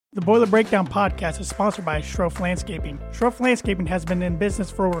The Boiler Breakdown podcast is sponsored by Schroff Landscaping. Schroff Landscaping has been in business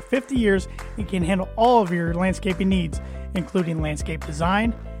for over 50 years and can handle all of your landscaping needs, including landscape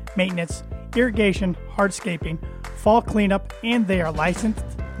design, maintenance, irrigation, hardscaping, fall cleanup, and they are licensed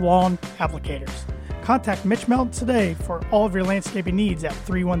lawn applicators. Contact Mitch Melton today for all of your landscaping needs at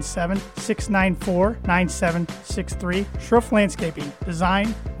 317-694-9763. Schroff Landscaping,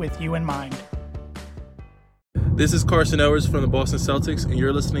 design with you in mind. This is Carson Owers from the Boston Celtics, and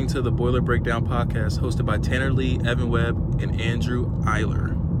you're listening to the Boiler Breakdown podcast hosted by Tanner Lee, Evan Webb, and Andrew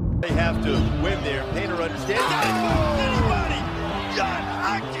Eiler. They have to win there. Painter understands. Anybody! John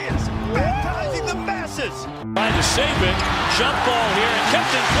Hopkins baptizing the masses. Trying to save it. Jump ball here and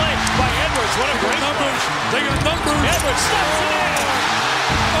kept in play by Edwards. What a great numbers. They got numbers. Edwards steps it in.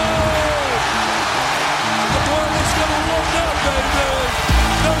 Oh! The Boilers going to walk out, baby.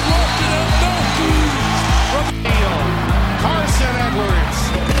 They're walking out. No food. Carson Edwards.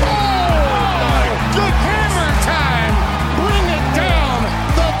 Oh, my good hammer time. Bring it down.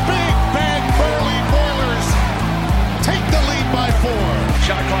 The big bad burly Boilers take the lead by 4.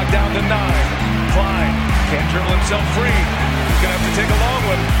 Shot clock down to 9. Klein can't dribble himself free. He's going to have to take a long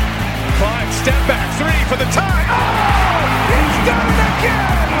one. Klein, step back, 3 for the tie. Oh, he's done it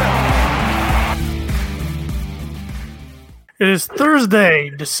again. It is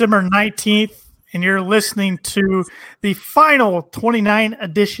Thursday, December 19th. And you're listening to the final 2019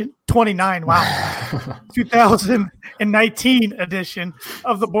 edition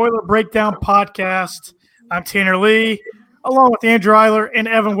of the Boiler Breakdown podcast. I'm Tanner Lee, along with Andrew Eiler and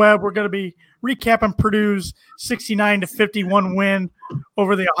Evan Webb. We're going to be recapping Purdue's 69-51 win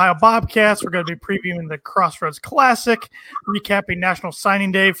over the Ohio Bobcats. We're going to be previewing the CrossRoads Classic, recapping National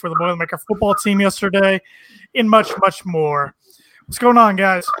Signing Day for the Boilermaker football team yesterday, and much, much more. What's going on,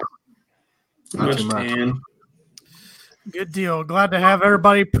 guys? Not too much. Good deal. Glad to have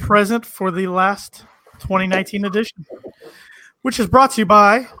everybody present for the last 2019 edition, which is brought to you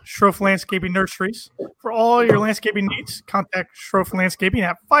by Schroff Landscaping Nurseries. For all your landscaping needs, contact Schroff Landscaping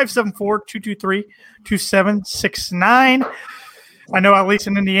at 574-223-2769. I know at least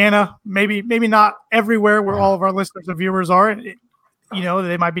in Indiana, maybe not everywhere where all of our listeners and viewers are. You know,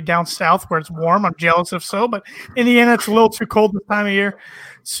 they might be down south where it's warm. I'm jealous if so. But Indiana, it's a little too cold this time of year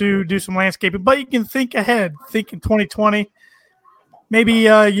to do some landscaping. But you can think ahead. Think in 2020. Maybe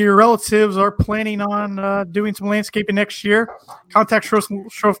your relatives are planning on doing some landscaping next year. Contact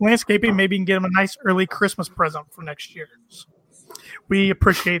Schroff Landscaping. Maybe you can get them a nice early Christmas present for next year. So we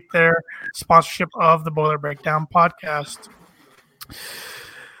appreciate their sponsorship of the Boiler Breakdown podcast.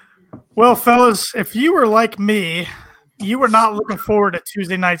 Well, fellas, if you were like me, you were not looking forward to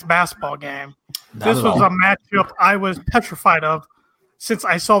Tuesday night's basketball game. This was a matchup I was petrified of since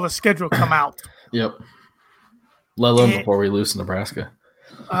I saw the schedule come out. Yep. Let alone before we lose to Nebraska.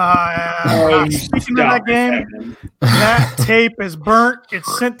 Speaking of that game, that tape is burnt.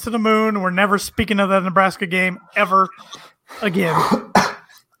 It's sent to the moon. We're never speaking of that Nebraska game ever again.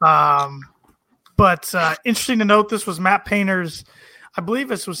 But interesting to note, this was Matt Painter's, I believe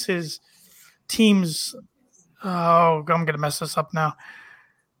this was his team's. Oh, I'm going to mess this up now.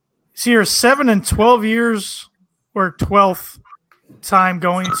 It's either 7 and 12 years or 12th time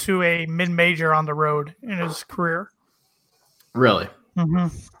going to a mid-major on the road in his career. Really?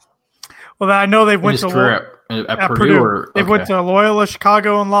 Mm-hmm. Well, I know they went to at Purdue. They went to Loyola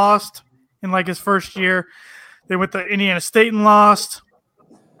Chicago and lost in like his first year. They went to Indiana State and lost.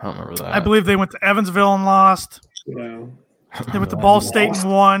 I don't remember that. I believe they went to Evansville and lost. Yeah. They went to Ball State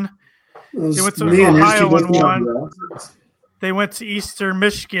and won. They went to Ohio and won. They went to Eastern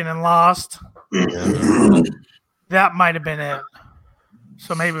Michigan and lost. That might have been it.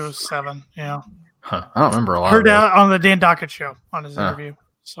 So maybe it was 7. Yeah. Huh. I don't remember a lot. Heard that on the Dan Dockett show on his interview.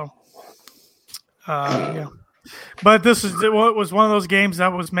 So, yeah. But this was one of those games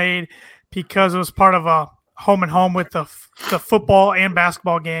that was made because it was part of a home and home with the football and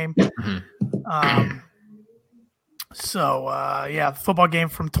basketball game. So, the football game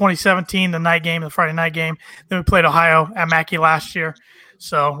from 2017, the night game, the Friday night game. Then we played Ohio at Mackey last year.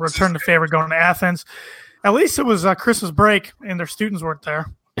 So, return the favor going to Athens. At least it was Christmas break and their students weren't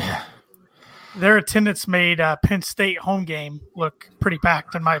there. Yeah. Their attendance made Penn State home game look pretty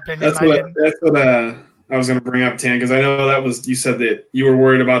packed, in my opinion. That's what I was going to bring up, Tan, because I know you said that you were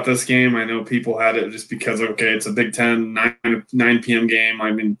worried about this game. I know people had it just because, it's a Big Ten 9 p.m. game.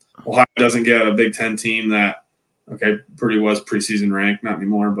 I mean, Ohio doesn't get a Big Ten team that, Purdue was preseason ranked, not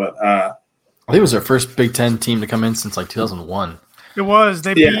anymore, but I think it was their first Big Ten team to come in since 2001. It was.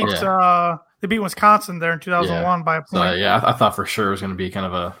 They beat Wisconsin there in 2001 by a point. I thought for sure it was going to be kind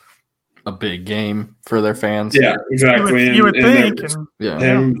of a a big game for their fans. Yeah, exactly. You would think.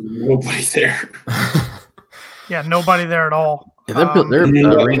 And nobody there. Yeah, nobody there at all. Yeah, their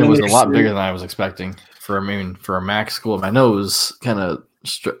arena was a lot bigger than I was expecting for a MAC school. I know it was kind of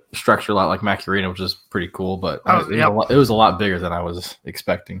structured a lot like Mac Arena, which is pretty cool, but it was a lot bigger than I was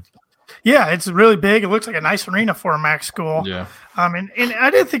expecting. Yeah, it's really big. It looks like a nice arena for a MAC school. Yeah. And I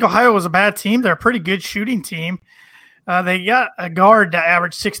didn't think Ohio was a bad team. They're a pretty good shooting team. They got a guard that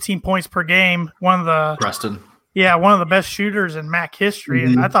averaged 16 points per game. Preston. Yeah, one of the best shooters in MAC history.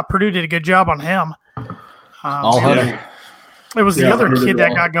 And I thought Purdue did a good job on him. Hunter. It was the other kid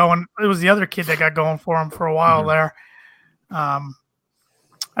that got going. It was the other kid that got going for him for a while there.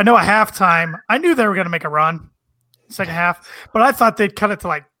 I know at halftime, I knew they were going to make a run second half, but I thought they'd cut it to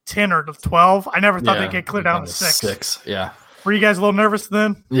like 10 or 12. I never thought they'd get clear down to 6. Yeah. Were you guys a little nervous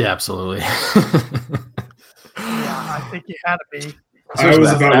then? Yeah, absolutely. Yeah, I think you had to be. I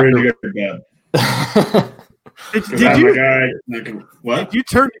was about ready to go to bed. Did you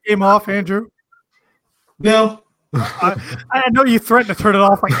turn the game off, Andrew? No. I know you threatened to turn it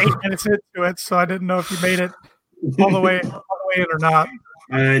off like 8 minutes into it, so I didn't know if you made it all the way in or not.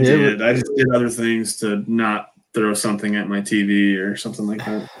 I did. I just did other things to not throw something at my TV or something like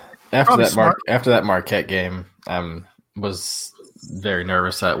that. After that Marquette game, was very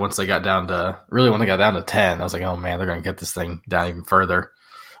nervous that when they got down to 10, I was like, oh man, they're going to get this thing down even further.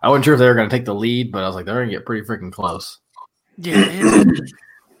 I wasn't sure if they were going to take the lead, but I was like, they're going to get pretty freaking close. Yeah,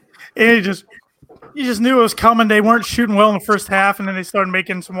 you just knew it was coming. They weren't shooting well in the first half, and then they started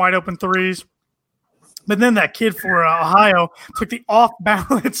making some wide open threes. But then that kid for Ohio took the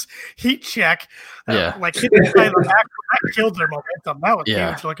off-balance heat check, like hit the side of the back. That killed their momentum. That was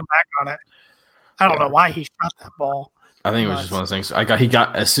huge looking back on it. I don't know why he shot that ball. I think it was just one of those things. He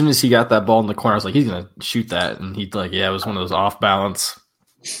got as soon as he got that ball in the corner, I was like, he's gonna shoot that, and it was one of those off-balance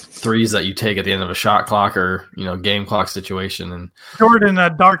threes that you take at the end of a shot clock or game clock situation. And Jordan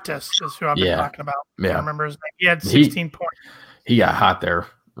Dartis is who I've been talking about. Yeah. I remember his name. He had 16 points. He got hot there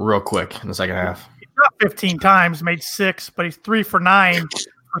real quick in the second half. He shot 15 times, made 6, but he's 3 for 9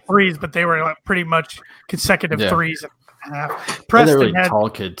 for threes, but they were pretty much consecutive threes and a half. Preston really had tall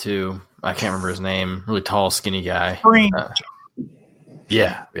kid too. I can't remember his name. Really tall, skinny guy. Green. He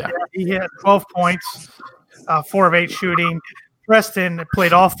had 12 points, 4 of 8 shooting. Preston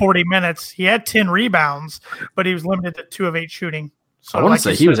played all 40 minutes. He had 10 rebounds, but he was limited to 2 of 8 shooting. So I want to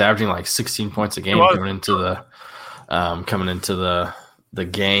say he was averaging like 16 points a game coming into the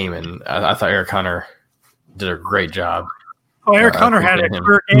game, and I thought Eric Hunter did a great job. Oh, Eric Hunter had a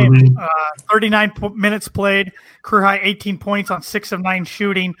career game, 39 minutes played, career high 18 points on 6 of 9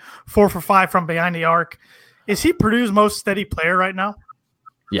 shooting, 4 for 5 from behind the arc. Is he Purdue's most steady player right now?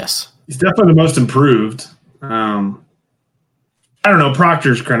 Yes. He's definitely the most improved. I don't know.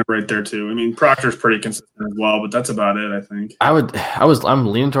 Proctor's kind of right there too. I mean, Proctor's pretty consistent as well, but that's about it, I think. I'm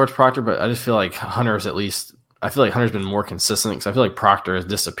leaning towards Proctor, but I just feel like Hunter's been more consistent because I feel like Proctor has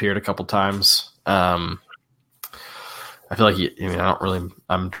disappeared a couple times. I feel like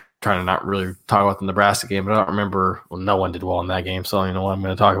I'm trying to not really talk about the Nebraska game, but I don't remember. Well, no one did well in that game, so I don't even know why I'm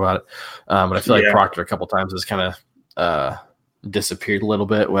going to talk about it. But I feel like Proctor a couple times has kind of disappeared a little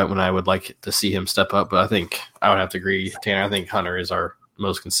bit when I would like to see him step up. But I think I would have to agree, Tanner. I think Hunter is our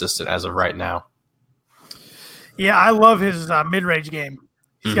most consistent as of right now. Yeah, I love his mid-range game.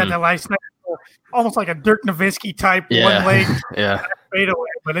 He's got that nice, almost like a Dirk Nowitzki type one leg fadeaway,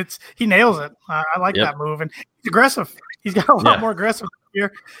 but he nails it. I like that move, and he's aggressive. He's got a lot more aggressive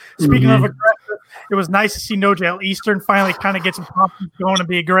here. Speaking of aggressive, it was nice to see NoJail Eastern finally kind of get some confidence going and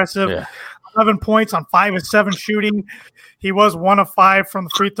be aggressive. Yeah. 11 points on 5 of 7 shooting. He was 1 of 5 from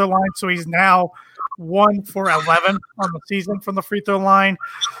the free throw line, so he's now 1 for 11 on the season from the free throw line.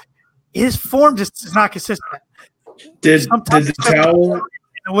 His form just is not consistent. Sometimes it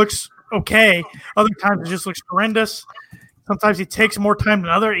looks okay. Other times it just looks horrendous. Sometimes he takes more time than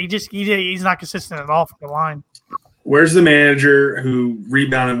other. He's not consistent at all from the line. Where's the manager who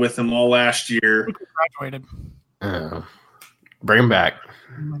rebounded with him all last year? He graduated. Bring him back.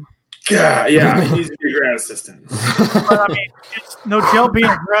 Yeah, he's a grad assistant. But, I mean, NoJail being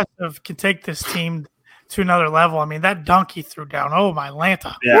aggressive can take this team to another level. I mean, that dunk he threw down, oh my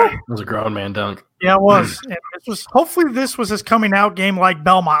Lanta. Yeah, it was a grown man dunk. Yeah, it was. And hopefully this was his coming out game like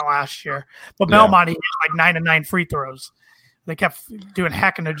Belmont last year. But Belmont, he had like 9 of 9 free throws. They kept doing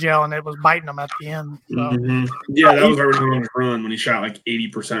hacking NoJail, and it was biting them at the end. So. Yeah, that was everything on the run when he shot like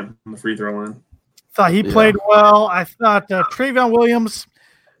 80% from the free throw line. Thought he played well. I thought Travion Williams,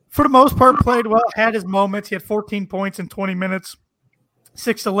 for the most part, played well, had his moments. He had 14 points in 20 minutes,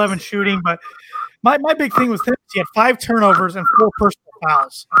 6-11 shooting. But my big thing was he had 5 turnovers and 4 personal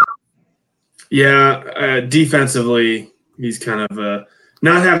fouls. Yeah, defensively, he's kind of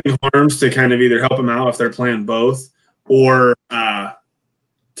not having Harms to kind of either help him out if they're playing both, or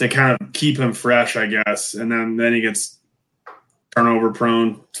to kind of keep him fresh, I guess. And then he gets turnover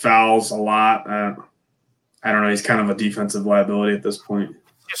prone, fouls a lot. I don't know. He's kind of a defensive liability at this point.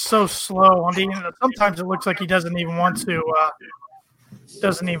 He's so slow on the end. Sometimes it looks like he doesn't even want to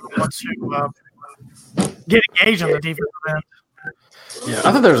get engaged on the defensive end. Yeah,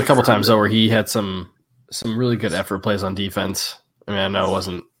 I thought there was a couple times though where he had some really good effort plays on defense. I mean, I know it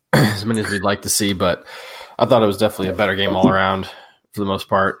wasn't as many as we'd like to see, but I thought it was definitely a better game all around for the most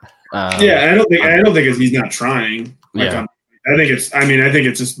part. I don't think he's not trying. Yeah. I think it's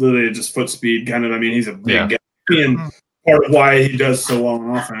just literally just foot speed kind of. I mean, he's a big guy, and part of why he does so well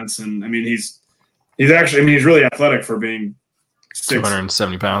on offense. And I mean, he's actually, he's really athletic for being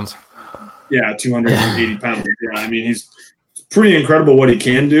 270 pounds. Yeah, 280 pounds. Yeah, I mean, he's pretty incredible what he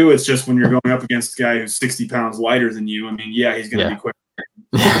can do. It's just when you're going up against a guy who's 60 pounds lighter than you. I mean, yeah, he's going to be quick.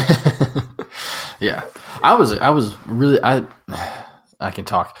 Yeah, I was really I can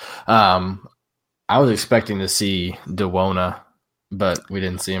talk. I was expecting to see DeWona, but we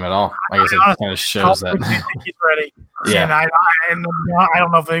didn't see him at all. I guess it kind of shows that he's ready. Yeah, and I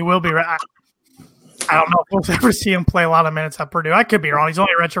don't know if they will be ready. I don't know if we'll ever see him play a lot of minutes at Purdue. I could be wrong. He's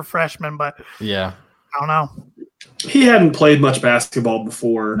only a redshirt freshman, but yeah, I don't know. He hadn't played much basketball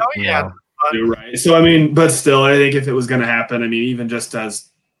before. No, he hadn't. Right. So, I mean, but still, I think if it was going to happen, I mean, even just as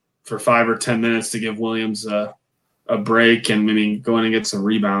for 5 or 10 minutes to give Williams a break and, I mean, going and get some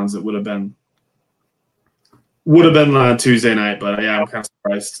rebounds, it would have been Tuesday night. But, yeah, I'm kind of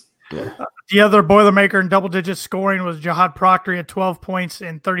surprised. Yeah. The other Boilermaker in double-digit scoring was Jahad Proctor. He had 12 points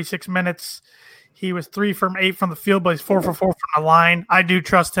in 36 minutes. He was 3 from 8 from the field, but he's 4 for 4 from the line. I do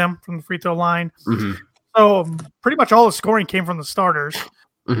trust him from the free throw line. Mm-hmm. So pretty much all the scoring came from the starters.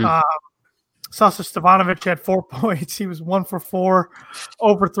 Mm-hmm. Sasa Stevanovic had 4 points. He was 1 for 4,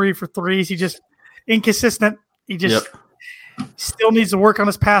 over 3 for threes. He just inconsistent. He just still needs to work on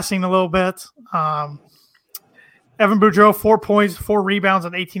his passing a little bit. Evan Boudreau, 4 points, 4 rebounds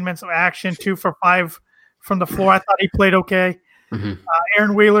on 18 minutes of action, 2 for 5 from the floor. I thought he played okay. Mm-hmm.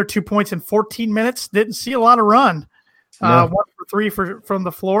 Aaron Wheeler, 2 points in 14 minutes. Didn't see a lot of run. 1 for 3 from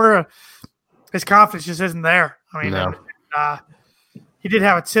the floor. His confidence just isn't there. I mean, he did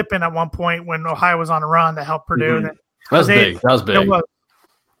have a tip in at one point when Ohio was on a run to help Purdue. Mm-hmm. That was big.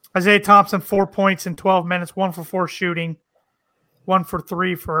 Isaiah Thompson, 4 points in 12 minutes, 1 for 4 shooting, 1 for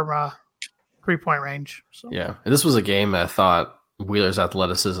 3 for 3-point range. So. Yeah, this was a game that I thought Wheeler's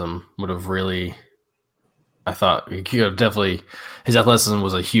athleticism would have really. I thought he could have definitely. His athleticism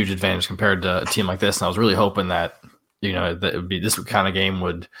was a huge advantage compared to a team like this, and I was really hoping that that it would be this kind of game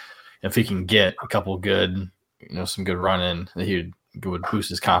would. If he can get a couple good, some good run in, he would boost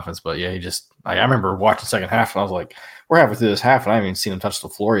his confidence. But yeah, he just. I remember watching the second half, and I was like, "We're halfway through this half, and I haven't even seen him touch the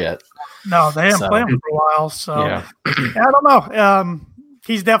floor yet." No, they haven't played him for a while. So yeah. I don't know.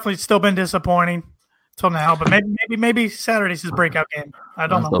 He's definitely still been disappointing till now, but maybe Saturday's his breakout game. I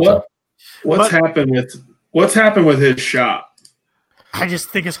don't know. What's happened with his shot? I just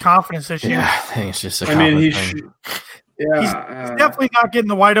think his confidence this year. Yeah, I think it's just. He's definitely not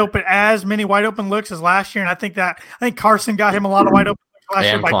getting as many wide open looks as last year, and I think Carson got him a lot of wide open looks last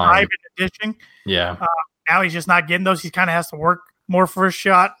year by driving and dishing. Yeah. Now he's just not getting those. He kind of has to work more for his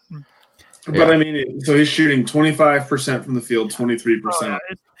shot. But I mean, so he's shooting 25% from the field, 23%.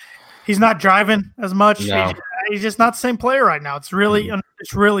 He's not driving as much. No. He's just not the same player right now. It's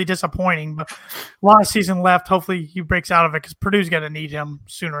really disappointing. But a lot of season left. Hopefully he breaks out of it because Purdue's going to need him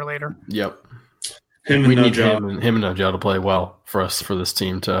sooner or later. Yep. We need him and Nojo to play well for this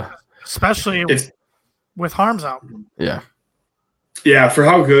team to, especially with Harms out. Yeah. Yeah, for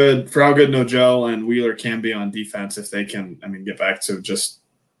how good Nojo and Wheeler can be on defense if they can, get back to just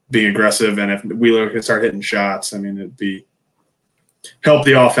being aggressive, and if Wheeler can start hitting shots, it'd help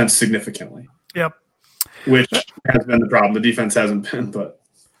the offense significantly. Yep. Which has been the problem. The defense hasn't been, but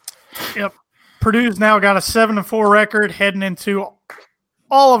yep. Purdue's now got a 7-4 record heading into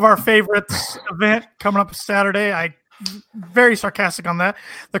all of our favorites event coming up Saturday. I very sarcastic on that.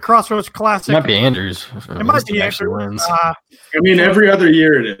 The CrossRoads Classic. It might be Andrews. It might be Andrews. Every other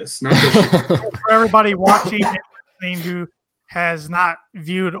year it is. Not this year. For everybody watching and listening who has not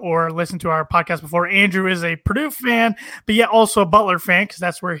viewed or listened to our podcast before, Andrew is a Purdue fan, but yet also a Butler fan because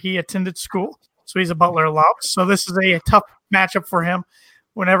that's where he attended school. So he's a Butler alum. So this is a tough matchup for him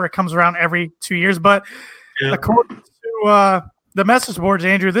whenever it comes around every 2 years. But according to the message boards,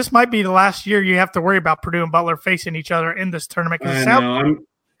 Andrew, this might be the last year you have to worry about Purdue and Butler facing each other in this tournament. It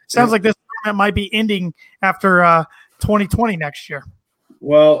sounds like this tournament might be ending after 2020 next year.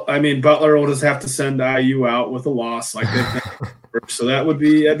 Well, I mean, Butler will just have to send IU out with a loss, like they've been, so that would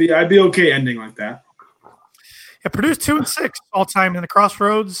be I'd be okay ending like that. Yeah, Purdue's 2-6 all time in the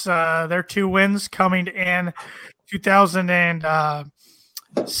CrossRoads. Their 2 wins coming in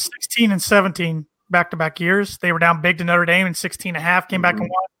 2016 and 17 back-to-back years. They were down big to Notre Dame in 16.5, came back and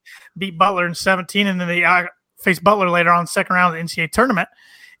won, beat Butler in 17, and then they faced Butler later on in the second round of the NCAA tournament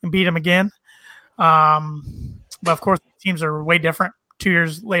and beat them again. But of course, the teams are way different 2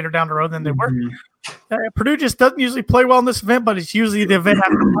 years later down the road than they were. Purdue just doesn't usually play well in this event, but it's usually the event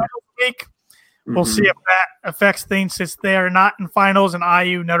after the finals week. We'll see if that affects things since they are not in finals and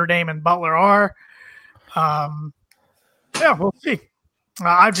IU, Notre Dame, and Butler are. Yeah, we'll see.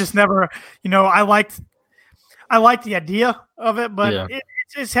 I've just never, I liked the idea of it, but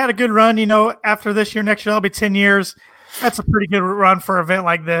it's had a good run. After this year, next year, that'll be 10 years. That's a pretty good run for an event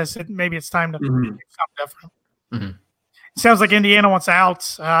like this. Maybe it's time to do something different. It sounds like Indiana wants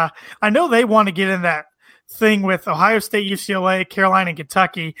out. I know they want to get in that thing with Ohio State, UCLA, Carolina, and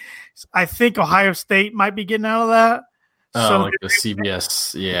Kentucky. I think Ohio State might be getting out of that. Like the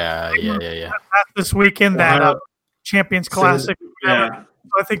CBS. Yeah. This weekend, that Champions Classic. Yeah.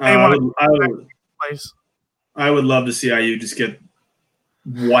 So I think they want to place. I would love to see IU just get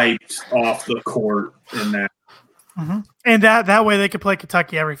wiped off the court in that. And that way they could play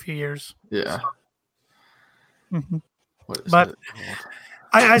Kentucky every few years. Yeah. But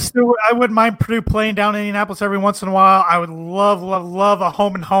I wouldn't mind Purdue playing down in Indianapolis every once in a while. I would love a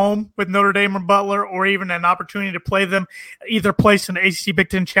home and home with Notre Dame or Butler, or even an opportunity to play them either place in the ACC Big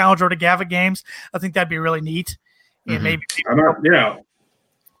Ten Challenge or the GAVA games. I think that'd be really neat. And maybe that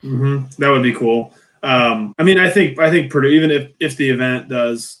would be cool. I think Purdue, even if the event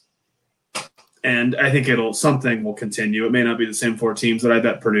does, and I think something will continue. It may not be the same 4 teams, but I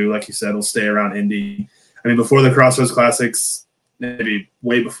bet Purdue, like you said, will stay around Indy. I mean, before the CrossRoads Classics, maybe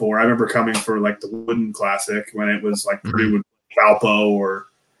way before, I remember coming for like the Wooden Classic when it was like Purdue would Valpo or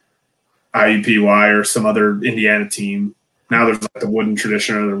IUPUI or some other Indiana team. Now there's like the Wooden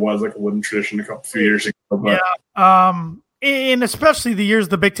tradition, or there was like a Wooden tradition a few years ago. But. Yeah. And especially the years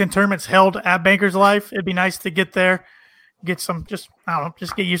the Big Ten tournaments held at Bankers Life, it'd be nice to get there, get some, just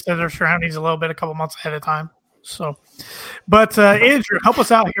get used to their surroundings a little bit a couple months ahead of time. So, but Andrew, help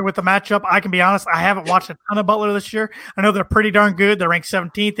us out here with the matchup. I can be honest, I haven't watched a ton of Butler this year. I know they're pretty darn good. They're ranked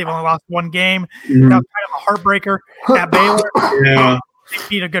 17th. They've only lost 1 game. That was kind of a heartbreaker at Baylor. Yeah. They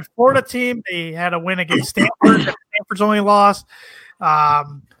beat a good Florida team. They had a win against Stanford. Stanford's only lost.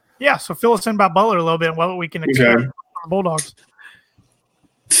 So fill us in about Butler a little bit and what we can expect from the Bulldogs.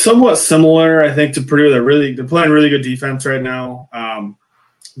 Somewhat similar, I think, to Purdue. They're playing really good defense right now.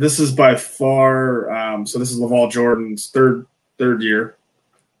 This is by far so this is Laval Jordan's third year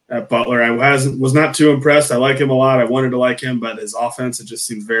at Butler. I was not too impressed. I like him a lot. I wanted to like him, but his offense, it just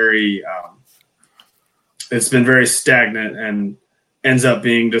seems very it's been very stagnant and ends up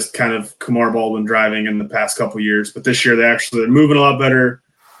being just kind of Kamar Baldwin driving in the past couple of years. But this year they're moving a lot better.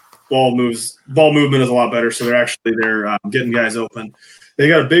 Ball movement is a lot better, so they're getting guys open. They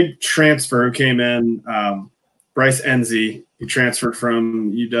got a big transfer who came in, Bryce Enzi. He transferred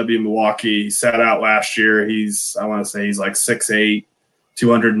from UW Milwaukee. He sat out last year. I want to say he's like 6'8",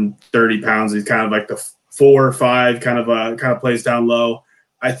 230 pounds. He's kind of like the 4 or 5, kind of plays down low.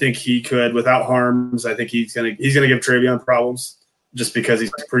 I think he could, without harms. I think he's gonna give Travion problems just because he's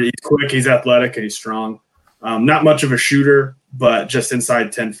quick, he's athletic, and he's strong. Not much of a shooter, but just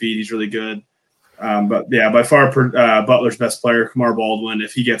inside 10 feet, he's really good. But yeah, by far Butler's best player, Kamar Baldwin.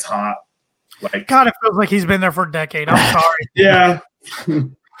 If he gets hot, God, it feels like he's been there for a decade. I'm sorry. Yeah.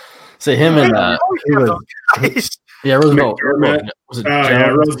 So him and Roosevelt. Roosevelt was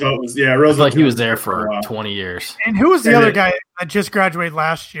Roosevelt. Like he was there for 20 years. And who was the other guy that just graduated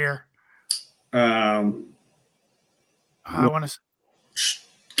last year? I want to.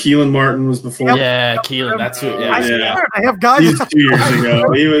 Keelan Martin was before. Yeah, Keelan. That's who. I have guys. He's 2 years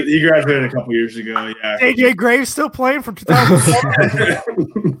ago. He graduated a couple years ago. Yeah. JJ Graves still playing from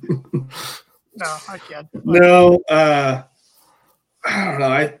 2007. No, I can't. No, I don't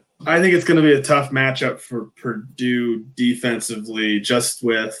know. I think it's going to be a tough matchup for Purdue defensively. Just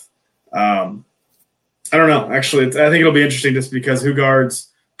with, I don't know. Actually, I think it'll be interesting just because who guards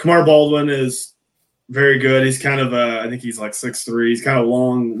Kamar Baldwin is very good. He's kind of I think he's like 6'3". He's kind of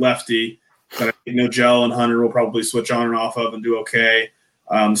long lefty that I think Nogel and Hunter will probably switch on and off of and do okay.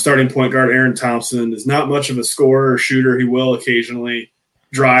 Starting point guard Aaron Thompson is not much of a scorer or shooter. He will occasionally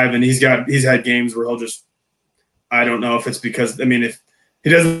drive, and he's had games where he'll just, I don't know if it's because, if he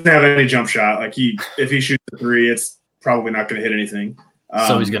doesn't have any jump shot, if he shoots a 3, it's probably not going to hit anything.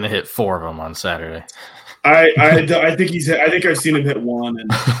 So he's going to hit 4 of them on Saturday. I think I've seen him hit one and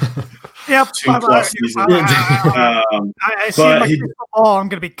Yep. 2+ seasons. I see my crystal ball. I'm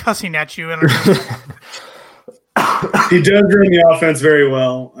going to be cussing at you. He does run the offense very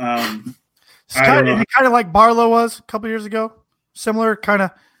well. Kind of like Barlow was a couple years ago. Similar kind of.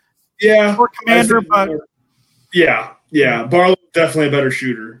 Yeah. Commander, but yeah. Barlow definitely a better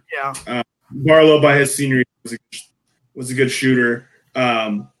shooter. Yeah. Barlow by his senior year was a good shooter.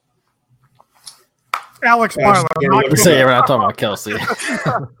 Alex Barlow. We're not talking about Kelsey.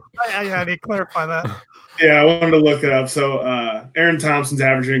 I need to clarify that. Yeah, I wanted to look it up. So Aaron Thompson's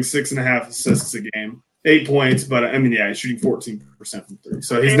averaging 6.5 assists a game, 8 points, but I mean, he's shooting 14% from three.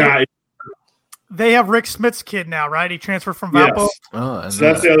 So he's not. They have Rick Smith's kid now, right? He transferred from Valpo. Yes. So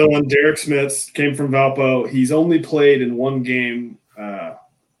that's the other one. Derek Smith came from Valpo. He's only played in one game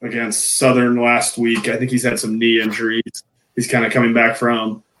against Southern last week. I think he's had some knee injuries. He's kind of coming back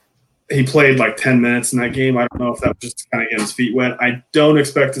from. He played like 10 minutes in that game. I don't know if that was just to kind of get his feet wet. I don't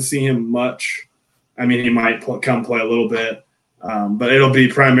expect to see him much. I mean, he might come play a little bit, but it'll be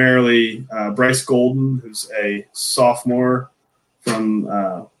primarily Bryce Golden, who's a sophomore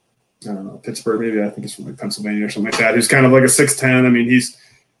from I don't know, Pittsburgh, maybe. I think he's from like Pennsylvania or something like that, who's kind of like a 6'10". I mean, he's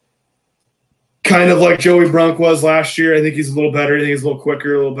kind of like Joey Brunk was last year. I think he's a little better. I think he's a little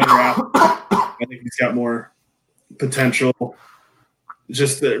quicker, a little better athlete. I think he's got more potential.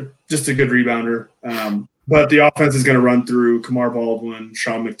 Just a good rebounder. But the offense is going to run through Kamar Baldwin,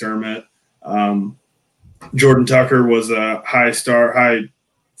 Sean McDermott. Jordan Tucker was a high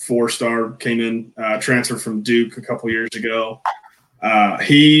 4-star, came in, transferred from Duke a couple years ago.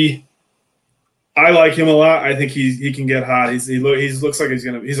 I like him a lot. I think he can get hot. He looks like he's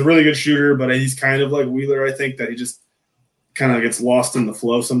a really good shooter, but he's kind of like Wheeler. I think that he just kind of gets lost in the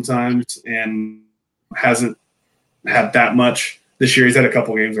flow sometimes and hasn't had that much this year. He's had a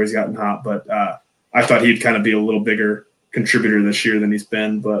couple games where he's gotten hot, but I thought he'd kind of be a little bigger contributor this year than he's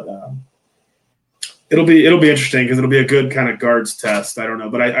been. But it'll be interesting because it'll be a good kind of guards test. I don't know,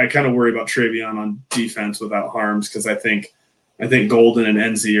 but I kind of worry about Travion on defense without Harms because I think Golden and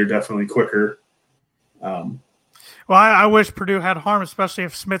Enzi are definitely quicker. Well, I wish Purdue had Harm, especially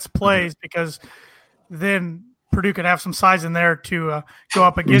if Smits plays, because then Purdue could have some size in there to go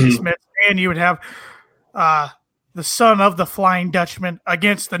up against Smits, and you would have the son of the Flying Dutchman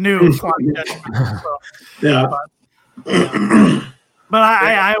against the new Flying Dutchman. So, yeah. But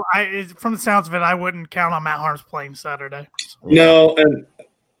I from the sounds of it, I wouldn't count on Matt Harms playing Saturday. No, and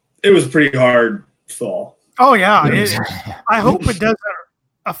it was pretty hard fall. Oh, yeah. I hope it doesn't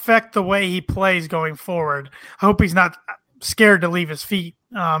affect the way he plays going forward. I hope he's not scared to leave his feet.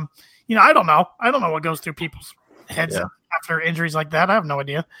 I don't know. I don't know what goes through people's heads after injuries like that. I have no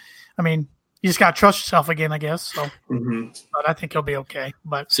idea. I mean, you just got to trust yourself again, I guess. So, but I think he'll be okay.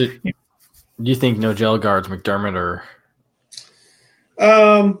 But so, do you think no gel guards McDermott or?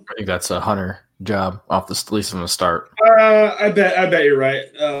 I think that's a Hunter job at least from the start. I bet you're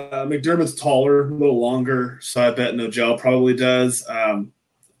right. McDermott's taller, a little longer, so I bet no gel probably does.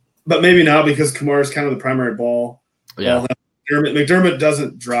 But maybe not because Kamar is kind of the primary ball. Yeah. McDermott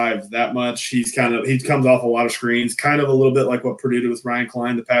doesn't drive that much. He comes off a lot of screens, kind of a little bit like what Purdue did with Ryan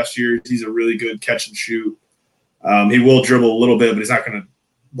Klein the past year. He's a really good catch and shoot. He will dribble a little bit, but he's not going to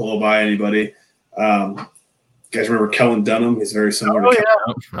blow by anybody. You guys remember Kellen Dunham? He's very similar to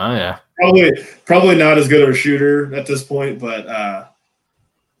Kellen. Oh, yeah. Probably not as good of a shooter at this point, but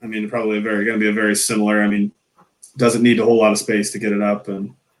probably going to be a very similar. I mean, doesn't need a whole lot of space to get it up,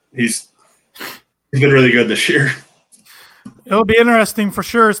 and he's been really good this year. It'll be interesting for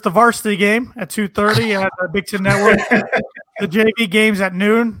sure. It's the varsity game at 2:30 at the Big Ten Network. The JV game's at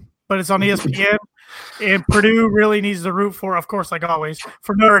noon, but it's on ESPN. And Purdue really needs to root for, of course, like always,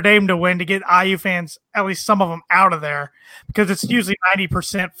 for Notre Dame to win to get IU fans, at least some of them, out of there because it's usually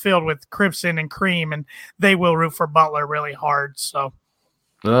 90% filled with Crimson and Cream, and they will root for Butler really hard. So.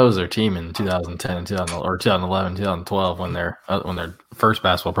 Well, that was their team in 2010 and 2011, 2012 when their first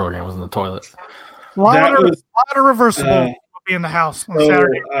basketball program was in the toilet. A lot of reversible will be in the house on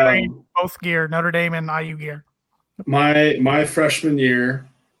Saturday. Both gear, Notre Dame and IU gear. My freshman year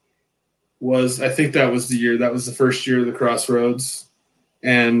I think that was the first year of the CrossRoads,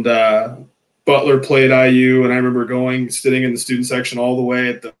 and Butler played IU, and I remember sitting in the student section all the way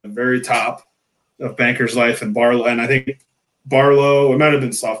at the very top of Banker's Life and Barlow, and I think Barlow, it might have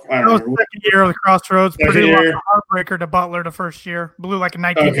been sophomore. I don't remember. Second year of the CrossRoads. Purdue lost a heartbreaker to Butler the first year. Blew like a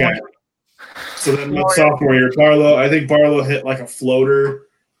 19 point. So then sophomore year, I think Barlow hit like a floater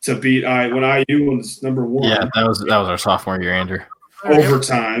to beat when IU was number one. Yeah, that was our sophomore year, Andrew.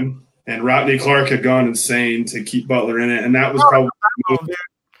 Overtime, and Rodney Clark had gone insane to keep Butler in it, and that was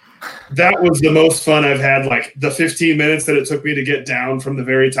That was the most fun I've had. Like the 15 minutes that it took me to get down from the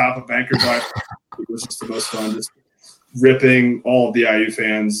very top of Banker Drive, it was just the most fun. Just ripping all of the IU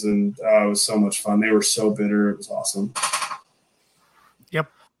fans, and it was so much fun. They were so bitter. It was awesome.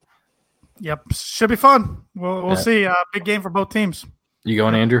 Yep. Should be fun. We'll see. Big game for both teams. You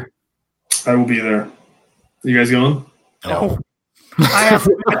going, Andrew? I will be there. You guys going? No. I have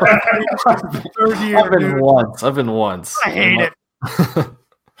third year. I've been once. I hate it.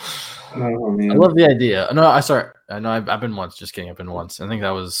 Oh man, I love the idea. No, I've been once. Just kidding. I've been once. I think that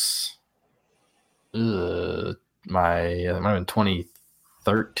was it might have been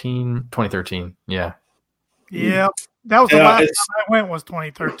 2013. 2013. Yeah. Yeah. That was the last time I went was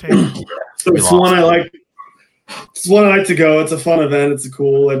 2013. So it's one I like. It's one I like to go. It's a fun event. It's a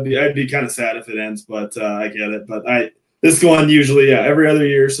cool. I'd be kind of sad if it ends, but I get it. But this one usually every other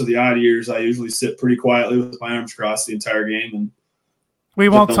year. So the odd years I usually sit pretty quietly with my arms crossed the entire game, and we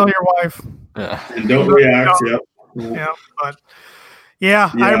won't tell your wife. And don't react. Yeah,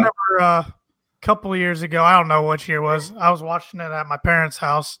 but I remember a couple of years ago. I don't know what year it was. I was watching it at my parents'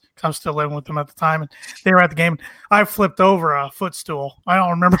 house because I was still living with them at the time, and they were at the game. I flipped over a footstool. I don't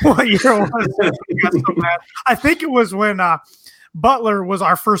remember what year it was. I got so mad. I think it was when Butler was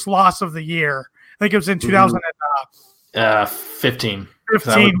our first loss of the year. I think it was in 2015.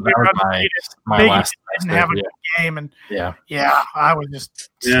 15. My last. Didn't have a good game, and I was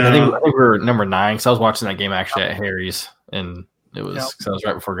just. Yeah. I think we were number 9 because I was watching that game actually at Harry's, and it was because I was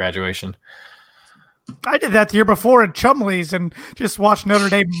right before graduation. I did that the year before at Chumley's and just watched Notre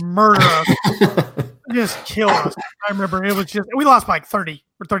Dame murder us, just kill us. I remember it was just we lost by like 30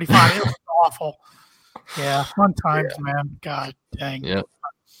 or 35. It was awful. Yeah, fun times, man. God dang. Yep.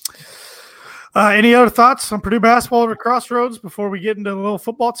 Any other thoughts on Purdue basketball over Crossroads before we get into a little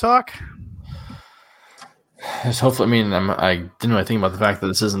football talk? Just hopefully, I didn't really think about the fact that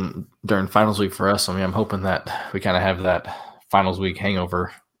this isn't during finals week for us. I'm hoping that we kind of have that finals week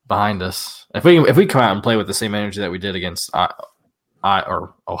hangover behind us. If we come out and play with the same energy that we did against Ohio,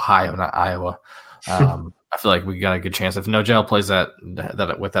 not Iowa, I feel like we got a good chance. If Nogel plays that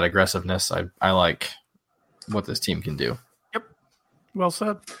with that aggressiveness, I like what this team can do. Yep, well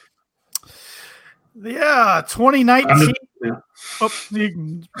said. Yeah, 2019. All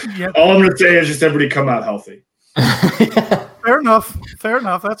I'm going to say is just everybody come out healthy. Fair enough.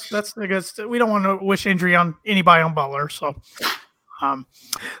 That's I guess we don't want to wish injury on anybody on Butler. So,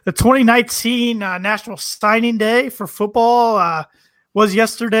 the 2019 National Signing Day for football was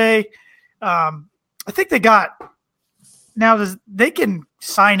yesterday. I think they got now. They can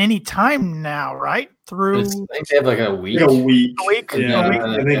sign any time now, right? I think they have like a week. A week. Yeah,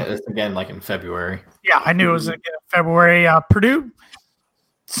 I think it's again like in February. Yeah, I knew it was in February. Purdue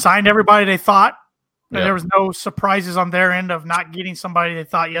signed everybody they thought. Yep. There was no surprises on their end of not getting somebody they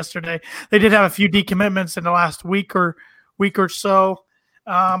thought yesterday. They did have a few decommitments in the last week or so,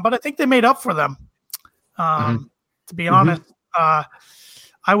 but I think they made up for them. To be honest,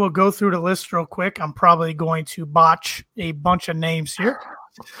 I will go through the list real quick. I'm probably going to botch a bunch of names here.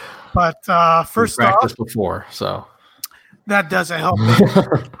 But first off, before, so that doesn't help me.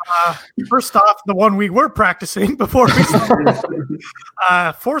 First off, the one we were practicing before we started,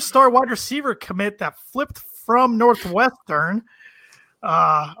 4-star wide receiver commit that flipped from Northwestern.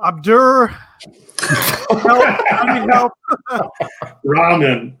 Abdur. Help.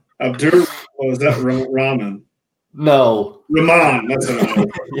 Rahman. Abdur. Was that Rahman? No. Rahman. That's what it was.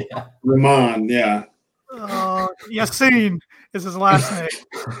 Yeah. Rahman. Yeah. Yassin is his last name.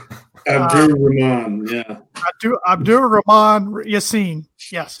 Abdur Rahman, yeah. Abdur Rahman Yassin,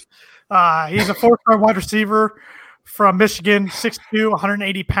 yes. He's a 4-star wide receiver from Michigan, 6'2",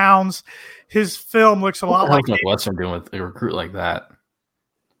 180 pounds. His film looks a lot like Western doing with a recruit like that.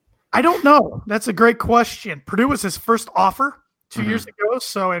 I don't know. That's a great question. Purdue was his first offer 2 years ago,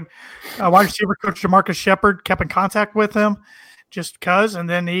 so and wide receiver coach Jamarcus Shepard kept in contact with him just because, and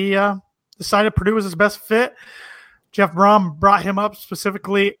then he decided Purdue was his best fit. Jeff Brom brought him up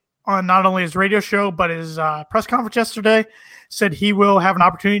specifically on not only his radio show, but his press conference yesterday, said he will have an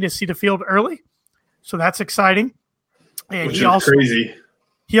opportunity to see the field early. So that's exciting. And which is crazy.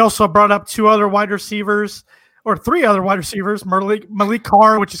 He also brought up 3 other wide receivers, Malik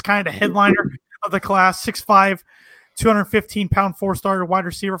Carr, which is kind of the headliner of the class, 6'5", 215-pound 4-star wide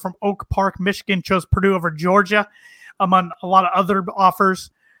receiver from Oak Park, Michigan, chose Purdue over Georgia, among a lot of other offers.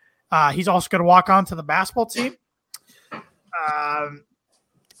 He's also going to walk on to the basketball team.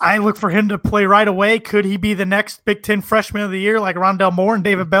 I look for him to play right away. Could he be the next Big Ten freshman of the year like Rondell Moore and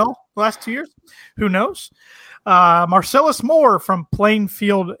David Bell the last 2 years? Who knows? Marcellus Moore from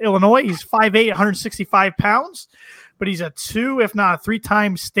Plainfield, Illinois. He's 5'8", 165 pounds. but he's a 2, if not a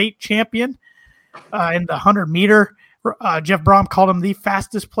 3-time state champion in the 100-meter. Jeff Brom called him the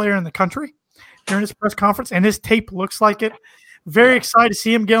fastest player in the country during his press conference, and his tape looks like it. Very excited to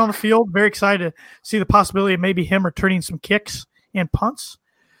see him get on the field. Very excited to see the possibility of maybe him returning some kicks and punts.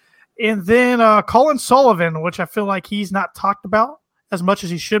 And then Colin Sullivan, which I feel like he's not talked about as much as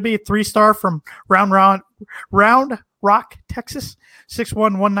he should be. 3-star from Round Rock, Texas, 6'1",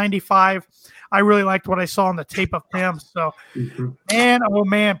 195. I really liked what I saw on the tape of him. So,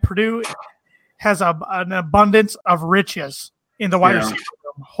 man, Purdue has an abundance of riches in the wide receiver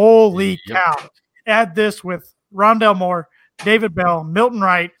room. Holy cow. Add this with Rondell Moore, David Bell, Milton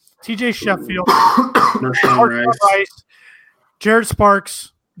Wright, TJ Sheffield, Rice, Jared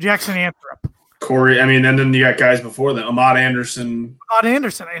Sparks, Jackson Anthrop. Corey, and then you got guys before them, Ahmad Anderson, Corey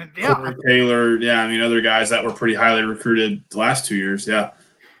Taylor, other guys that were pretty highly recruited the last 2 years,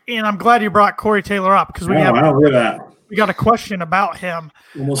 And I'm glad you brought Corey Taylor up because we got a question about him.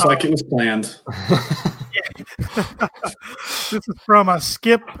 Almost like it was planned. This is from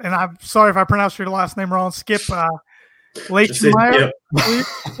Skip, and I'm sorry if I pronounced your last name wrong. Skip Leitchmeyer.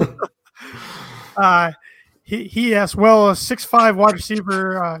 He asked, well, a 6'5" wide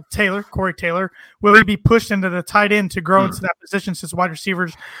receiver, Corey Taylor, will he be pushed into the tight end to grow into that position since wide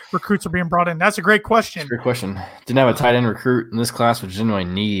receivers recruits are being brought in? That's a great question. Great question. Didn't have a tight end recruit in this class, which didn't really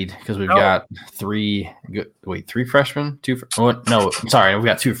need because we've got three freshmen? We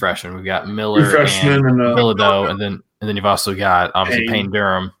got 2 freshmen. We've got Miller and Bilodeau, and then you've also got obviously Payne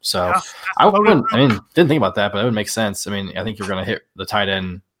Durham. So didn't think about that, but that would make sense. I think you're going to hit the tight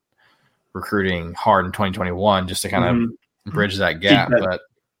end recruiting hard in 2021 just to kind of bridge that gap. But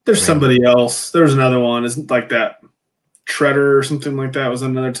there's somebody else. There's another one. Isn't like that Treader or something like that was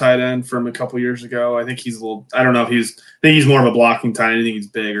another tight end from a couple years ago. I think he's a little. I don't know if I think he's more of a blocking tight end. I think he's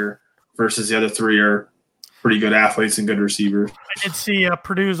bigger versus the other 3 are pretty good athletes and good receivers. I did see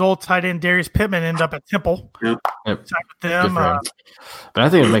Purdue's old tight end Darius Pittman end up at Temple. Yep. With them. But I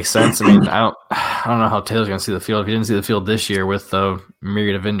think it makes sense. I don't know how Taylor's going to see the field. If he didn't see the field this year with the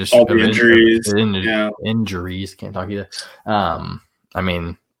myriad of injuries. Can't talk either. I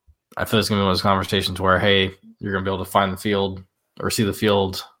feel it's going to be one of those conversations where, hey, you're going to be able to find the field or see the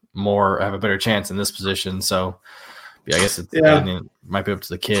field more, have a better chance in this position. So, I guess it might be up to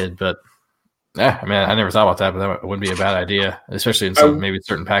the kid, but. Yeah, I never thought about that, but that wouldn't be a bad idea, especially in maybe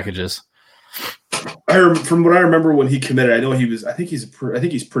certain packages. From what I remember when he committed, I think he's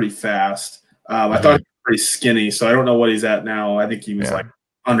pretty fast. I thought he was pretty skinny, so I don't know what he's at now. I think he was like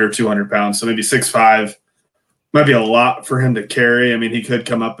under 200 pounds, so maybe 6'5" might be a lot for him to carry. He could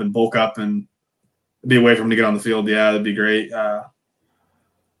come up and bulk up and be a way for him to get on the field. Yeah, that'd be great. I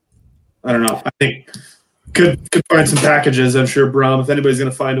don't know. I think. Could find some packages, I'm sure, Brom. If anybody's going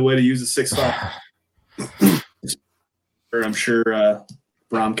to find a way to use a 6'5", I'm sure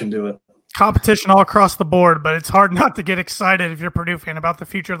Brom can do it. Competition all across the board, but it's hard not to get excited if you're a Purdue fan about the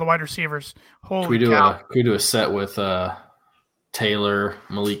future of the wide receivers. Holy cow. Can we do a set with Taylor,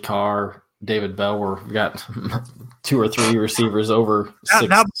 Malik Carr, David Bell, where we've got 2 or 3 receivers over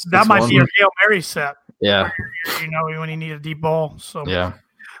that might be a Hail Mary set. Yeah. When you need a deep ball. So yeah.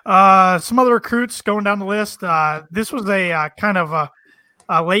 Some other recruits going down the list. This was a kind of a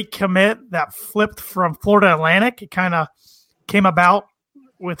late commit that flipped from Florida Atlantic. It kind of came about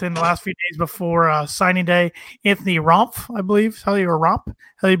within the last few days before signing day. Anthony Rumpf, I believe, how do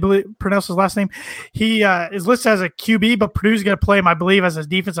you pronounce his last name? He is listed as a QB, but Purdue's going to play him, I believe, as his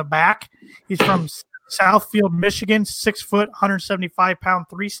defensive back. He's from Southfield, Michigan, 6 foot, 175-pound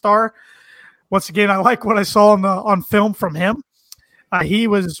 3-star. Once again, I like what I saw on film from him. He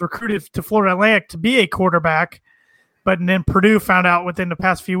was recruited to Florida Atlantic to be a quarterback, but then Purdue found out within the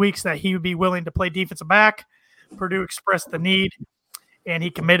past few weeks that he would be willing to play defensive back. Purdue expressed the need, and he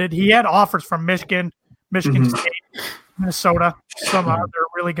committed. He had offers from Michigan State, Minnesota, some other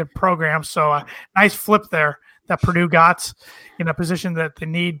really good programs. So nice flip there that Purdue got in a position that they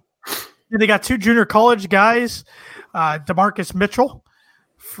need. And they got 2 junior college guys, DeMarcus Mitchell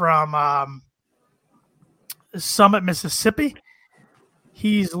from Summit, Mississippi.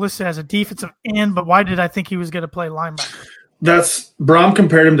 He's listed as a defensive end, but why did I think he was going to play linebacker? Brom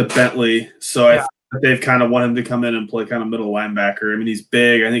compared him to Bentley, so I think they've kind of wanted him to come in and play kind of middle linebacker. He's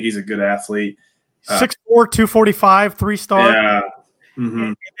big. I think he's a good athlete. 6'4", 245, 3-star. Yeah.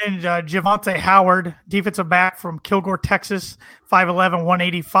 And then Javante Howard, defensive back from Kilgore, Texas, 5'11",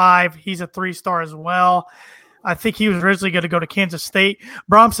 185. He's a 3-star as well. I think he was originally going to go to Kansas State.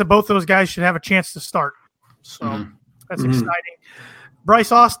 Brom said both those guys should have a chance to start. So that's exciting.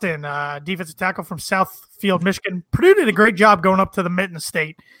 Bryce Austin, defensive tackle from Southfield, Michigan. Purdue did a great job going up to the Mitten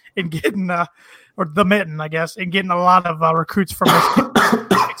State and getting, or the Mitten, I guess, and getting a lot of recruits from Michigan.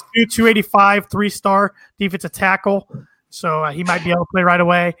 6'2", 285, 3-star defensive tackle. So he might be able to play right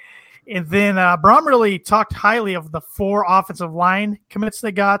away. And then Brom really talked highly of the 4 offensive line commits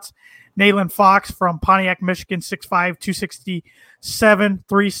they got. Nayland Fox from Pontiac, Michigan, 6'5", 267,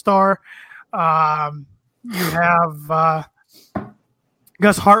 3-star. You have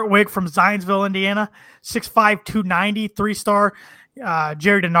Gus Hartwig from Zionsville, Indiana, 6'5", 290, 3-star.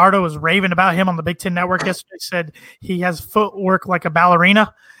 Jerry DiNardo was raving about him on the Big Ten Network yesterday. Said he has footwork like a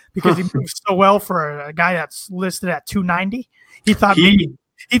ballerina because he moves so well for a guy that's listed at 290. He thought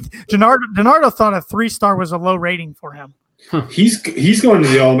DiNardo thought a 3-star was a low rating for him. He's going to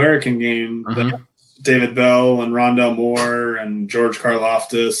the All-American game. David Bell and Rondell Moore and George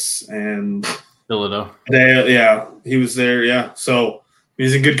Karlaftis and Philadelphia. He was there. Yeah, so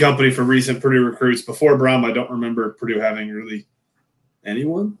he's in good company for recent Purdue recruits. Before Brom, I don't remember Purdue having really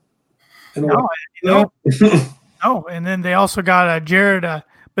anyone. No. And then they also got Jared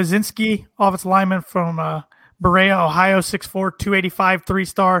Bazinski, offensive lineman from Berea, Ohio, 6'4", 285,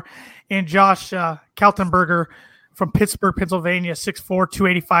 3-star, and Josh Kaltenberger from Pittsburgh, Pennsylvania, 6'4",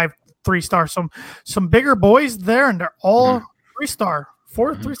 285, 3-star. Some bigger boys there, and they're all 3-star,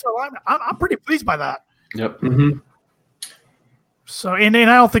 4 3-star linemen. I'm pretty pleased by that. Yep. So, and I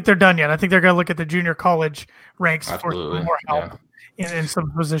don't think they're done yet. I think they're going to look at the junior college ranks for more help in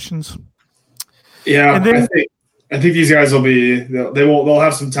some positions. Yeah, and then, I think these guys will be. They'll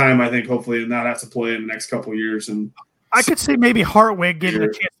have some time. I think hopefully, and not have to play in the next couple of years. And I could see maybe Hartwig getting a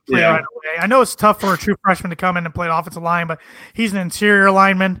chance to play right away. I know it's tough for a true freshman to come in and play offensive line, but he's an interior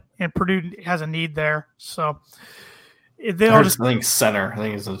lineman, and Purdue has a need there. So I think center. I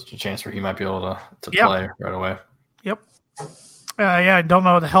think there's a chance where he might be able to play right away. Yep. I don't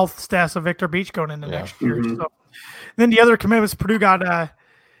know the health status of Victor Beach going into next year. So then the other commitments, Purdue got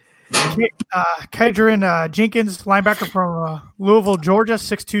Kedron Jenkins, linebacker from Louisville, Georgia,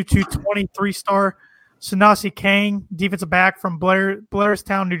 6'2", 220, 3-star. Sanasi Kang, defensive back from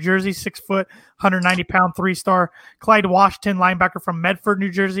Blairstown, New Jersey, 6 foot, 190-pound, 3-star. Clyde Washington, linebacker from Medford,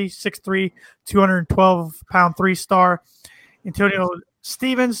 New Jersey, 6'3", 212-pound, 3-star. Antonio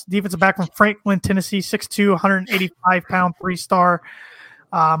Stevens, defensive back from Franklin, Tennessee, 6'2", 185-pound, 3-star.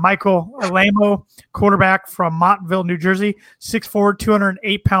 Michael Alamo, quarterback from Montville, New Jersey, 6'4",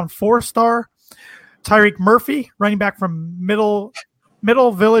 208-pound, 4-star. Tyreek Murphy, running back from Middle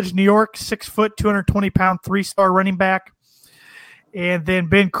Village, New York, 6 foot, 220-pound, 3-star running back. And then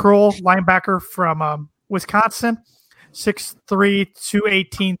Ben Kroll, linebacker from Wisconsin, 6'3",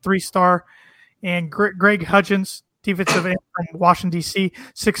 218, 3-star. And Greg Hudgens, defensive end from Washington, D.C.,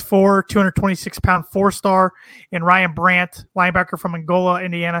 6'4", 226-pound, 4-star. And Ryan Brandt, linebacker from Angola,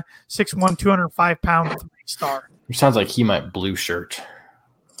 Indiana, 6'1", 205-pound, 3-star. Which sounds like he might blue shirt.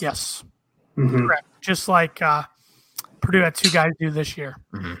 Yes. Correct. Just like Purdue had 2 guys do this year.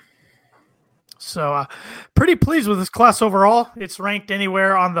 So pretty pleased with this class overall. It's ranked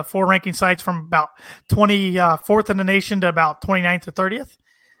anywhere on the 4 ranking sites from about 24th in the nation to about 29th to 30th.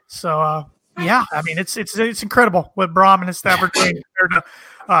 So, I mean, it's incredible what Brom and his staff are doing compared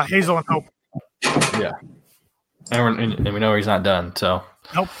to Hazel and Hope. Yeah. And we know he's not done, so.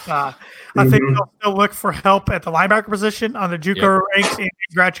 Nope. I think they'll still look for help at the linebacker position on the JUCO ranks and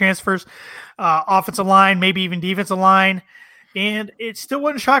grad transfers, offensive line, maybe even defensive line. And it still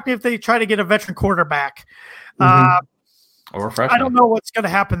wouldn't shock me if they try to get a veteran quarterback. Or a freshman. I don't know what's going to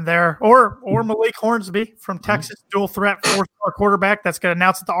happen there. Or Malik Hornsby from Texas, dual threat 4-star quarterback that's going to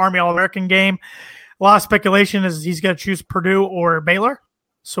announce at the Army All-American game. A lot of speculation is he's going to choose Purdue or Baylor.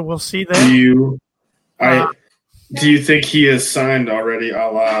 So we'll see there. Do you think he is signed already, a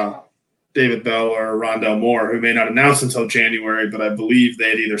la David Bell or Rondell Moore, who may not announce until January, but I believe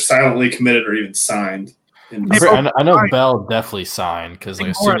they had either silently committed or even signed? I know Bell definitely signed because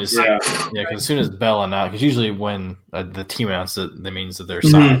as soon as Bell announced, because usually when the team announced it, that means that they're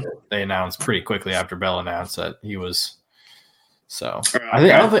signed. They announced pretty quickly after Bell announced that he was. So I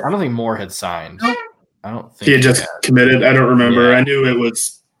don't think Moore had signed. I don't think he had just committed. I don't remember. I knew it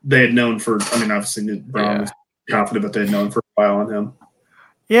was they had known for. I mean, obviously Brown was confident, but they had known for a while on him.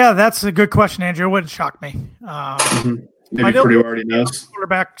 Yeah, that's a good question, Andrew. It wouldn't shock me. Maybe Purdue already knows.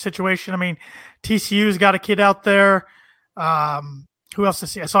 Quarterback situation. I mean, TCU's got a kid out there. Who else to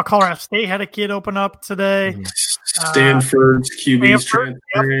see? I saw Colorado State had a kid open up today. Stanford's QB's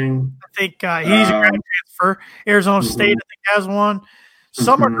transferring. I think he's a grad transfer. Arizona State, I think, has one.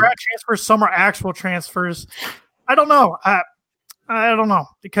 Some are grad transfers. Some are actual transfers. I don't know. I don't know,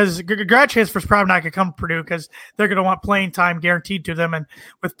 because grad transfers probably not going to come to Purdue because they're going to want playing time guaranteed to them. And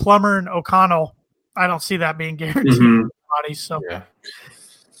with Plummer and O'Connell, I don't see that being guaranteed to anybody. So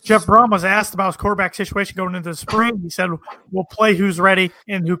Jeff Brom was asked about his quarterback situation going into the spring. He said, we'll play who's ready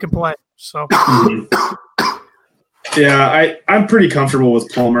and who can play. So, yeah, I'm pretty comfortable with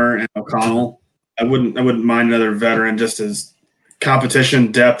Plummer and O'Connell. I wouldn't mind another veteran just as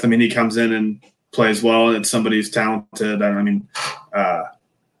competition depth. I mean, he comes in and plays well, and somebody who's talented. Then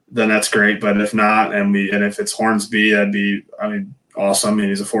that's great. But if not, and if it's Hornsby, that'd be awesome. I mean,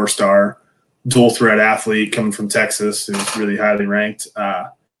 he's a 4-star dual threat athlete coming from Texas who's really highly ranked.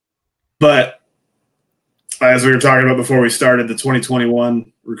 But as we were talking about before we started, the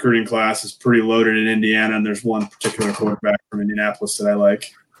 2021 recruiting class is pretty loaded in Indiana, and there's one particular quarterback from Indianapolis that I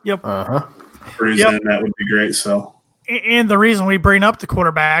like. Yep. Purdue's in, that would be great. So. And the reason we bring up the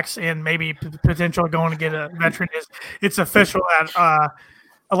quarterbacks and maybe potentially going to get a veteran is it's official that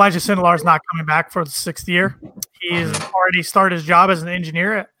Elijah Sindelar is not coming back for the 6th year. He's already started his job as an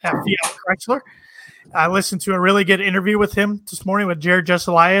engineer at Fiat Chrysler. I listened to a really good interview with him this morning with Jared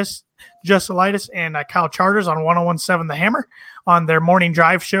Justelitis and Kyle Charters on 101.7 The Hammer on their morning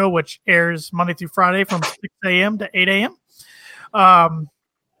drive show, which airs Monday through Friday from 6 a.m. to 8 a.m.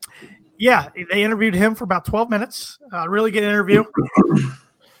 Yeah, they interviewed him for about 12 minutes. Really good interview.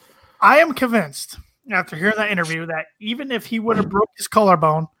 I am convinced after hearing that interview that even if he would have broke his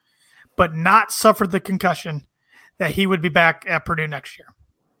collarbone but not suffered the concussion, that he would be back at Purdue next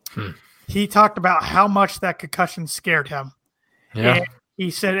year. He talked about how much that concussion scared him. Yeah. And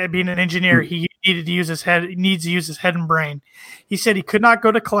he said, being an engineer, he needs to use his head and brain. He said he could not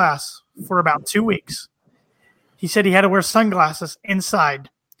go to class for about 2 weeks. He said he had to wear sunglasses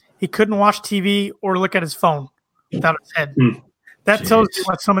inside. He couldn't watch TV or look at his phone without his head. That tells you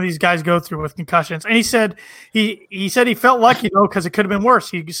what some of these guys go through with concussions. And he said he felt lucky, though, because it could have been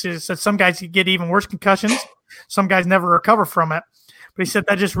worse. He said some guys could get even worse concussions. Some guys never recover from it. But he said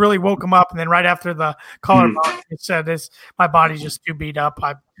that just really woke him up. And then right after the collarbone, he said, my body's just too beat up.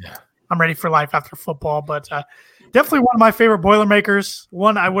 I'm ready for life after football. But definitely one of my favorite Boilermakers.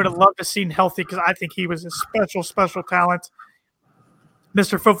 One I would have loved to see healthy because I think he was a special, special talent.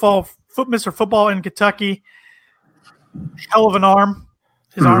 Mr. Football in Kentucky, hell of an arm.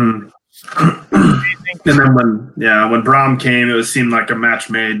 His arm. And then when Brom came, it seemed like a match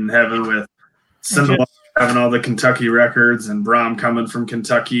made in heaven with Sindelar having all the Kentucky records and Brom coming from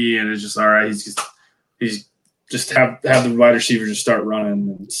Kentucky, and it's just all right. He's just have the wide receiver just start running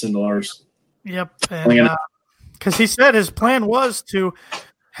and Sindelar's. Yep, because he said his plan was to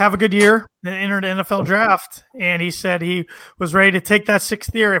have a good year, then enter the NFL draft. And he said he was ready to take that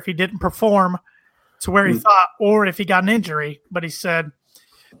 6th year if he didn't perform to where he thought, or if he got an injury. But he said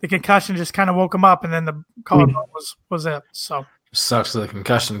the concussion just kind of woke him up, and then the collarbone was it. So sucks that the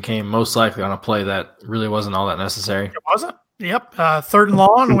concussion came most likely on a play that really wasn't all that necessary. It wasn't. Yep. 3rd and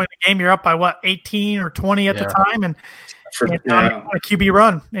long, when the game you're up by 18 or 20 at the time, and on a QB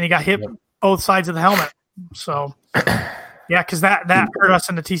run, and he got hit both sides of the helmet. So. Yeah, because that hurt us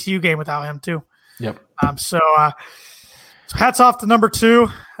in the TCU game without him too. Yep. So hats off to number 2,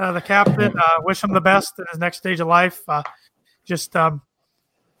 the captain. Wish him the best in his next stage of life. Man,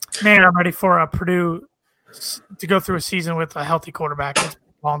 I'm ready for Purdue to go through a season with a healthy quarterback. It's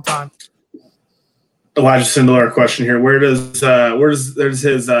a long time. Elijah Sindelar question here. Where does his what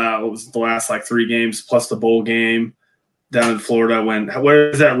was the last 3 games plus the bowl game down in Florida?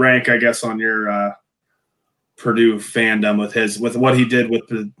 Where does that rank? I guess on your Purdue fandom with what he did with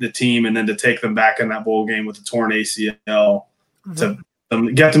the team, and then to take them back in that bowl game with the torn ACL to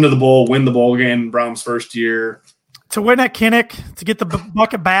get them to the bowl, win the bowl game, Brom's first year, to win at Kinnick, to get the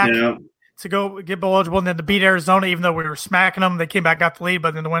bucket back, to go get bowl eligible, and then to beat Arizona, even though we were smacking them, they came back, got the lead,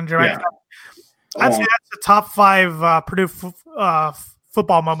 but then the win direct. I'd say that's a top 5 Purdue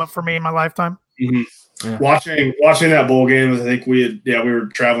football moment for me in my lifetime. Mm-hmm. Yeah. Watching that bowl game, I think we were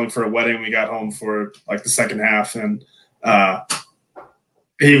traveling for a wedding. We got home for the second half, and that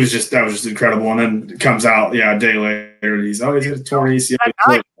was just incredible. And then it comes out, a day later, he's had a torn ACL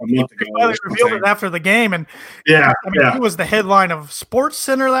a month ago. They revealed it after the game, and he was the headline of Sports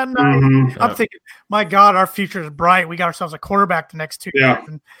Center that night. Mm-hmm. I'm thinking, my God, our future is bright. We got ourselves a quarterback the next 2 years,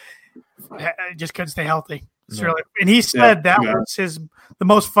 and just couldn't stay healthy. It's really, and he said that was the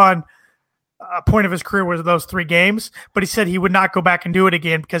most fun point of his career was those 3 games, but he said he would not go back and do it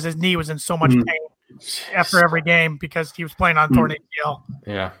again because his knee was in so much pain after every game because he was playing on torn ACL.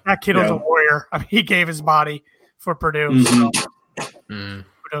 Yeah, that kid was a warrior. I mean, he gave his body for Purdue. So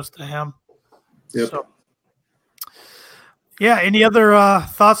kudos to him. Yep. So, any other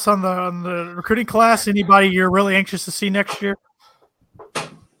thoughts on the recruiting class? Anybody you're really anxious to see next year?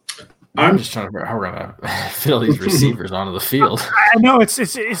 I'm just trying to figure out how we're gonna fill these receivers onto the field. I know it's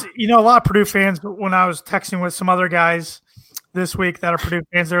a lot of Purdue fans. When I was texting with some other guys this week that are Purdue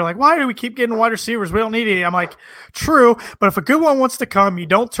fans, they're like, "Why do we keep getting wide receivers? We don't need any." I'm like, "True, but if a good one wants to come, you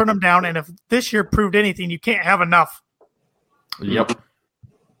don't turn them down. And if this year proved anything, you can't have enough." Yep.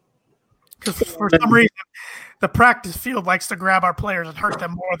 Because for some reason, the practice field likes to grab our players and hurt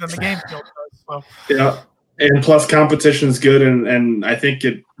them more than the game field does. So. Yeah. And plus, competition is good, and I think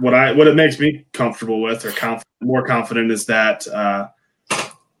what it makes me comfortable with or more confident is that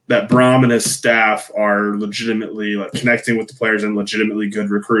that Brom and his staff are legitimately connecting with the players and legitimately good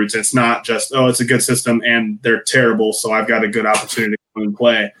recruits. It's not just it's a good system and they're terrible, so I've got a good opportunity to come and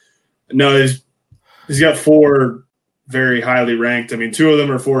play. No, he's got 4 very highly ranked. I mean, 2 of them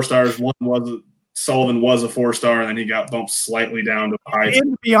are 4 stars. One was Sullivan was a 4-star, and then he got bumped slightly down to 5.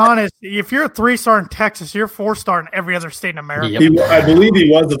 And to be honest, if you're a 3-star in Texas, you're a 4-star in every other state in America. Yep. I believe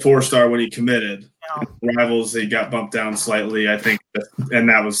he was a 4-star when he committed. Yeah. Rivals, he got bumped down slightly, I think, and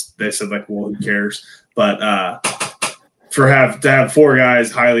that was they said well, who cares? But to have 4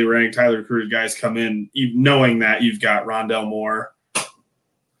 guys, highly ranked, highly recruited guys come in, knowing that you've got Rondell Moore,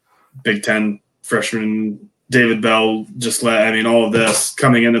 Big Ten freshman. David Bell all of this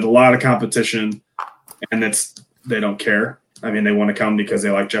coming into a lot of competition, and they don't care. I mean, they want to come because they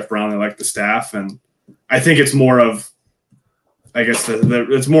like Jeff Brown, they like the staff, and I think it's more of, I guess,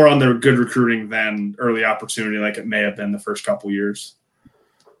 it's more on their good recruiting than early opportunity, like it may have been the first couple years.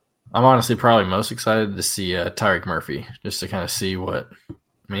 I'm honestly probably most excited to see Tyreek Murphy, just to kind of see I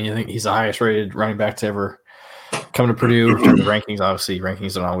think he's the highest rated running back to ever come to Purdue. The rankings, obviously,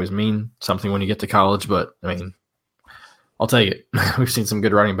 rankings don't always mean something when you get to college, but I mean, I'll take it. We've seen some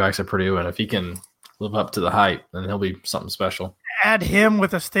good running backs at Purdue, and if he can live up to the hype, then he'll be something special. Add him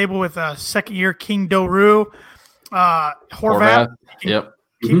with a stable with a second-year King Doru, Horvath. Yep.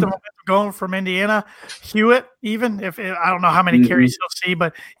 Keep the momentum going from Indiana. Hewitt, even if I don't know how many carries he'll see,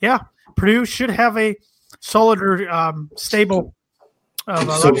 but yeah, Purdue should have a solid stable.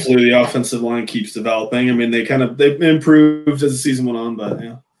 Hopefully the offensive line keeps developing. I mean, they've improved as the season went on, but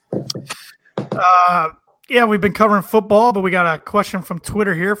yeah. We've been covering football, but we got a question from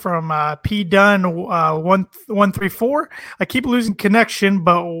Twitter here from P Dunn 134. I keep losing connection,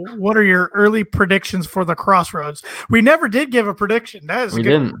 but what are your early predictions for the Crossroads? We never did give a prediction. We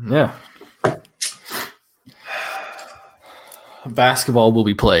didn't. Yeah. Basketball will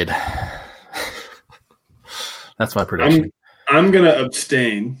be played. That's my prediction. I'm going to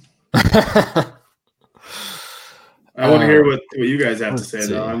abstain. I want to hear what you guys have to say,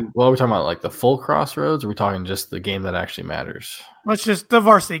 though. Well, are we talking about the full Crossroads, or are we talking just the game that actually matters? Let's just the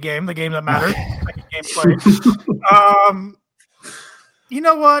varsity game, the game that matters. Game played. You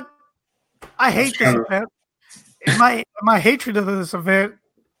know what? I hate this event. My hatred of this event,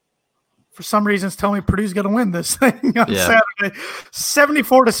 for some reason, is telling me Purdue's going to win this thing on Saturday,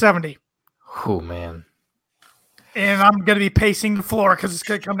 74-70. Oh, man. And I'm going to be pacing the floor because it's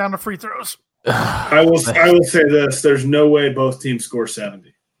going to come down to free throws. I will say this: there's no way both teams score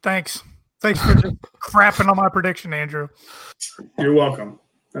 70. Thanks for just crapping on my prediction, Andrew. You're welcome.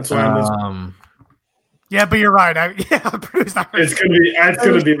 That's why I'm. Yeah, but you're right. Purdue's not. It's gonna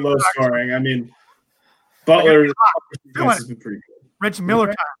be low scoring. I mean, Butler has been pretty good. Rich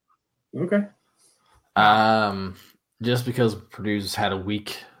Miller time. Okay. Just because Purdue's had a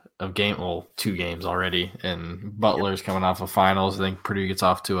week of 2 games already, and Butler's coming off of finals. I think Purdue gets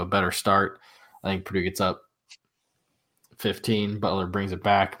off to a better start. I think Purdue gets up 15. Butler brings it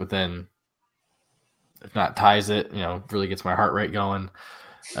back, but then if not ties it, really gets my heart rate going.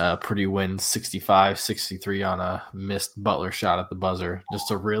 Purdue wins 65-63 on a missed Butler shot at the buzzer, just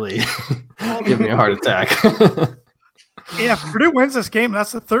to really give me a heart attack. Yeah, if Purdue wins this game,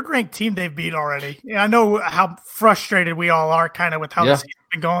 that's the 3rd-ranked team they've beat already. Yeah, I know how frustrated we all are kind of with how the season's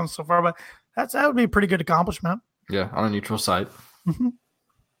been going so far, but that would be a pretty good accomplishment. Yeah, on a neutral site. Mm-hmm.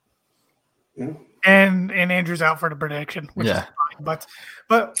 Yeah. And Andrew's out for the prediction, which is fine.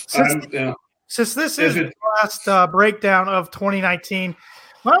 But since this is the last breakdown of 2019,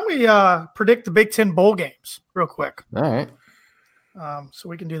 why don't we predict the Big Ten bowl games real quick? All right. So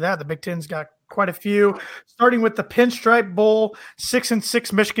we can do that. The Big Ten's got quite a few, starting with the Pinstripe Bowl,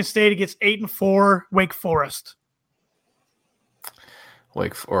 6-6 Michigan State against 8-4 Wake Forest.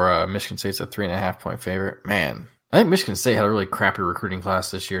 Michigan State's a 3.5-point favorite. Man, I think Michigan State had a really crappy recruiting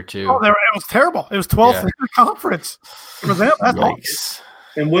class this year too. Oh, it was terrible. It was 12th in the conference for them. That's Yikes.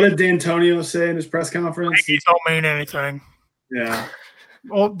 And what did D'Antonio say in his press conference? He don't mean anything. Yeah.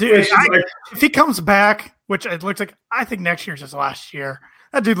 Well, dude, if he comes back, which it looks like, I think next year's his last year.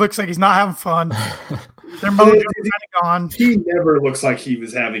 That dude looks like he's not having fun. Their mojo is kind of gone. He never looks like he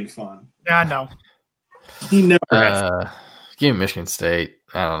was having fun. Yeah, I know. He never has. Give me Michigan State.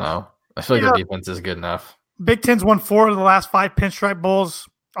 I don't know. I feel like their defense is good enough. Big Ten's won 4 of the last 5 Pinstripe Bowls.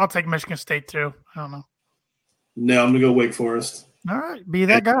 I'll take Michigan State too. I don't know. No, I'm going to go Wake Forest. All right, be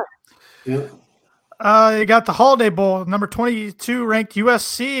that guy. Yeah. You got the Holiday Bowl, number 22 ranked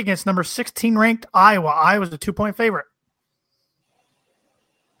USC against number 16 ranked Iowa. Iowa's a 2-point favorite.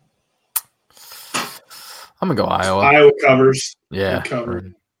 I'm going to go Iowa. Iowa covers. Yeah.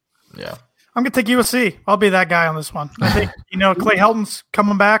 Covered. Yeah. I'm going to take USC. I'll be that guy on this one. I think, Clay Helton's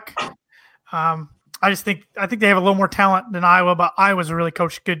coming back. I think they have a little more talent than Iowa, but Iowa's a really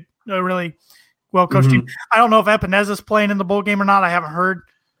really well-coached team. I don't know if Epeneza's playing in the bowl game or not. I haven't heard.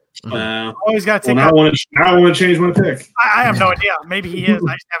 Always got to take. Now I want to change my pick. I have no idea. Maybe he is.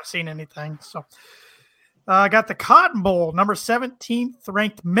 I just haven't seen anything. So, I got the Cotton Bowl, number 17th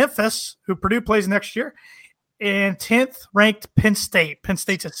ranked Memphis, who Purdue plays next year, and 10th ranked Penn State. Penn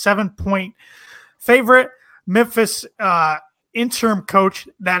State's a 7-point favorite. Memphis interim coach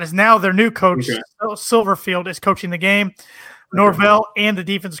that is now their new coach, Silverfield, is coaching the game. Norvell and the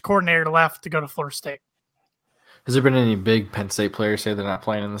defensive coordinator left to go to Florida State. Has there been any big Penn State players say they're not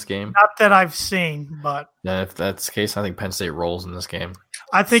playing in this game? Not that I've seen, but yeah, if that's the case, I think Penn State rolls in this game.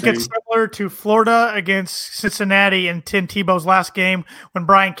 I think it's similar to Florida against Cincinnati in Tim Tebow's last game when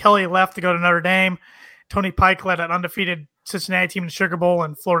Brian Kelly left to go to Notre Dame. Tony Pike led an undefeated Cincinnati team in the Sugar Bowl,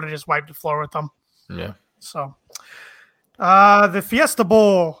 and Florida just wiped the floor with them. Yeah. So, the Fiesta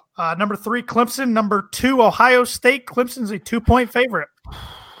Bowl, number 3 Clemson, number 2 Ohio State. Clemson's a 2-point favorite.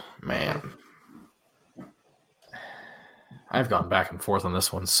 Man. I've gone back and forth on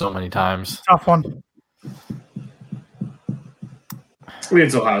this one so many times. Tough one. I mean,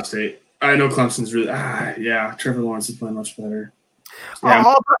 it's Ohio State. I know Clemson's really Trevor Lawrence is playing much better. Yeah.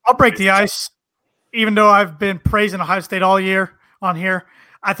 I'll break the ice. Even though I've been praising Ohio State all year on here,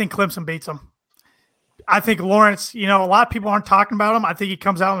 I think Clemson beats them. I think Lawrence, a lot of people aren't talking about him. I think he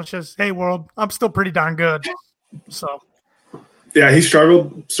comes out and says, "Hey, world, I'm still pretty darn good." So, yeah, he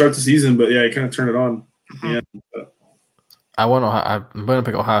struggled to start the season, but yeah, he kind of turned it on. Yeah. I'm going to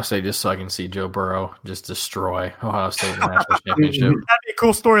pick Ohio State just so I can see Joe Burrow just destroy Ohio State in the national championship. That'd be a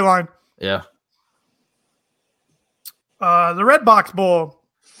cool storyline. Yeah. The Red Box Bowl.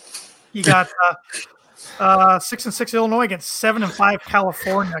 You got 6-6 Illinois against 7-5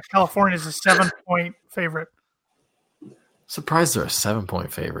 California. California is a 7-point favorite. Surprised they're a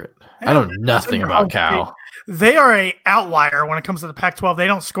 7-point favorite. I know nothing about Cal. They are an outlier when it comes to the Pac-12. They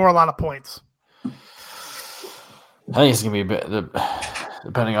don't score a lot of points. I think it's going to be a bit,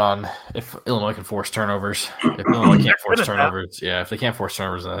 depending on if Illinois can force turnovers. If Illinois can't force turnovers, if they can't force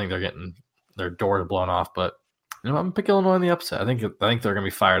turnovers, I think they're getting their doors blown off. But I'm going to pick Illinois in the upset. I think they're going to be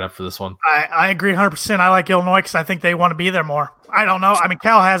fired up for this one. I agree 100%. I like Illinois because I think they want to be there more. I don't know. I mean,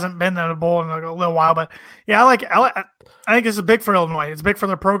 Cal hasn't been in a bowl in a little while, but yeah, I think this is big for Illinois. It's big for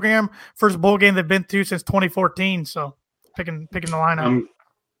their program. First bowl game they've been to since 2014. So picking the lineup.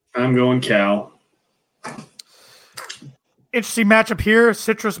 I'm going Cal. Interesting matchup here,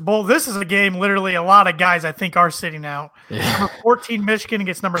 Citrus Bowl. This is a game literally a lot of guys I think are sitting out. Yeah. Number 14 Michigan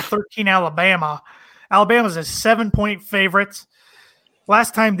against number 13 Alabama. Alabama's a 7-point favorite.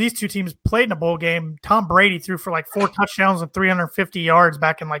 Last time these two teams played in a bowl game, Tom Brady threw for like 4 touchdowns and 350 yards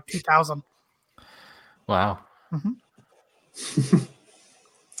back in like 2000. Wow. Mm-hmm.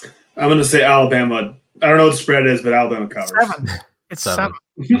 I'm going to say Alabama. I don't know what the spread is, but Alabama covers. 7. It's 7.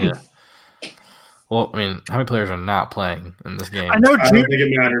 Yeah. Well, I mean, how many players are not playing in this game? I know I don't think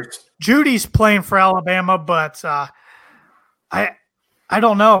it matters. Judy's playing for Alabama, but I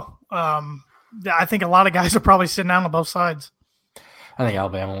don't know. I think a lot of guys are probably sitting down on both sides. I think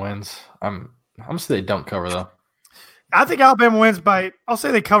Alabama wins. I'm going to say they don't cover, though. I think Alabama wins I'll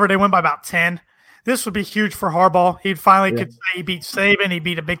say they cover. They win by about 10. This would be huge for Harbaugh. He'd finally could say he beat Saban. He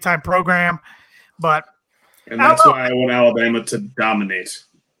beat a big-time program. And that's why I want Alabama to dominate.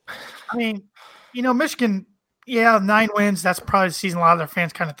 I mean, Michigan, 9 wins. That's probably the season a lot of their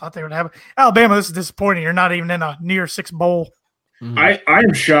fans kind of thought they would have. Alabama, this is disappointing. You're not even in a New Year's Six bowl. Mm-hmm. I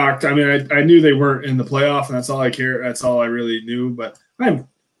am shocked. I mean, I knew they weren't in the playoff, and that's all I care. That's all I really knew. But when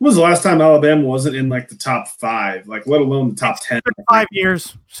was the last time Alabama wasn't in like the top 5, like let alone the top 10? 5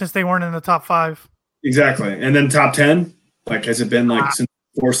 years since they weren't in the top 5. Exactly, and then top 10. Like, has it been like since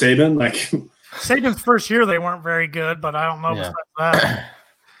before Saban? Like Saban's first year, they weren't very good, but I don't know besides that.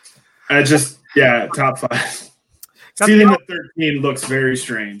 Top 5. Seeding the 13 looks very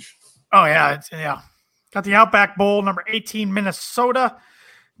strange. Oh, yeah. Got the Outback Bowl, number 18, Minnesota.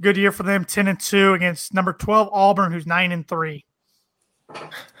 Good year for them, 10-2 against number 12, Auburn, who's 9-3.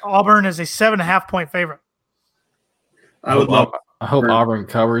 Auburn is a 7.5-point favorite. I hope Auburn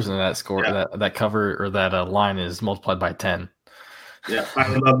covers and that score that cover or that line is multiplied by 10. Yeah, I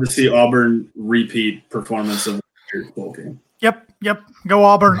would love to see Auburn repeat performance of the bowl game. Yep. Go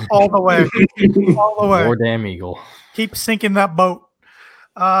Auburn all the way. All the way. More damn Eagle. Keep sinking that boat.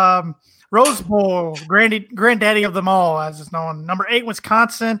 Rose Bowl, granddaddy of them all, as it's known. Number 8,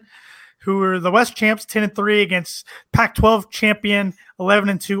 Wisconsin, who are the West champs, 10-3 against Pac-12 champion,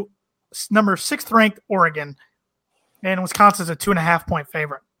 11-2, number 6th ranked Oregon. And Wisconsin's a 2.5-point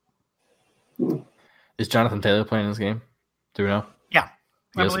favorite. Is Jonathan Taylor playing this game? Do we know? Yeah,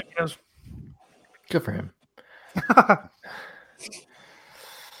 I believe he is. Good for him.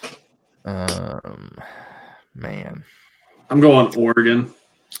 Man. I'm going Oregon.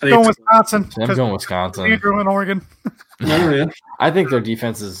 Going Wisconsin. I'm going Wisconsin. Andrew in Oregon. I think their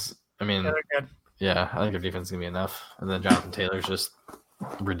defense is, they're good. Yeah, I think their defense is going to be enough. And then Jonathan Taylor's just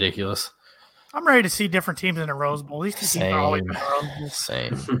ridiculous. I'm ready to see different teams in a Rose Bowl. These two teams are always in the Rose Bowl.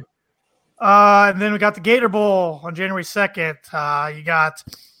 Same. And then we got the Gator Bowl on January 2nd. You got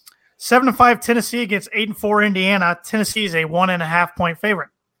 7-5 Tennessee against 8-4 Indiana. Tennessee is a 1.5-point favorite.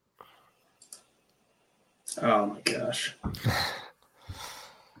 Oh my gosh.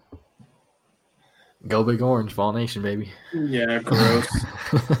 Go Big Orange, Vol Nation, baby. Yeah, gross.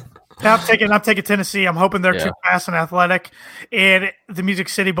 I'm taking Tennessee. I'm hoping they're too fast and athletic. And the Music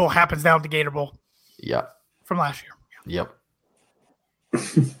City Bowl happens down to Gator Bowl. Yep. From last year. Yep.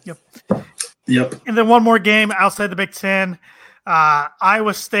 And then one more game outside the Big Ten.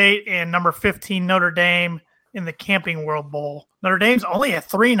 Iowa State and number 15 Notre Dame in the Camping World Bowl. Notre Dame's only a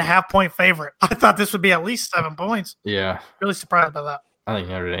 3.5-point favorite. I thought this would be at least 7 points. Yeah. Really surprised by that. I think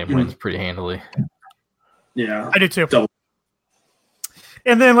Notre Dame wins pretty handily. Yeah. I do too.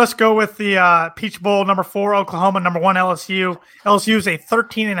 And then let's go with the Peach Bowl, number 4 Oklahoma, number 1 LSU. LSU is a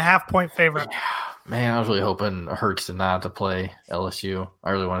 13.5-point favorite. Yeah. Man, I was really hoping Hurts did not have to play LSU. I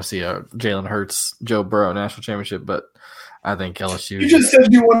really want to see a Jalen Hurts, Joe Burrow national championship, but I think LSU. You just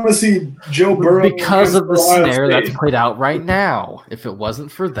said you want to see Joe Burrow because of the snare that's played out right now. If it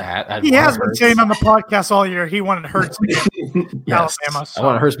wasn't for that, he has been saying on the podcast all year he wanted Hurts to be Alabama. So. I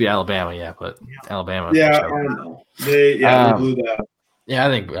want Hurts to be Alabama, but Alabama. Yeah, I know. They blew that. Yeah, I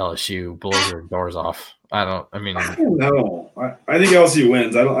think LSU blows their doors off. I don't know. I think LSU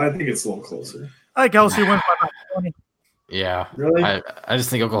wins. I think it's a little closer. I think LSU wins by about 20. Yeah. Really? I just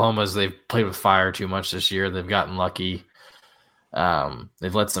think they've played with fire too much this year. They've gotten lucky.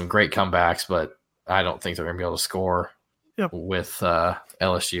 They've led some great comebacks, but I don't think they're going to be able to score with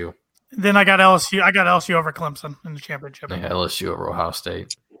LSU. Then I got LSU over Clemson in the championship. Yeah, LSU over Ohio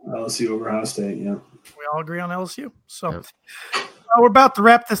State. LSU over Ohio State, yeah. We all agree on LSU. So we're about to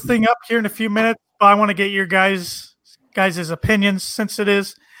wrap this thing up here in a few minutes, but I want to get your guys' opinions since it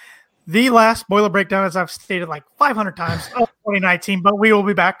is the last Boiler Breakdown, as I've stated like 500 times, of 2019, but we will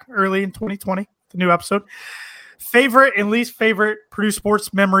be back early in 2020, the new episode. Favorite and least favorite Purdue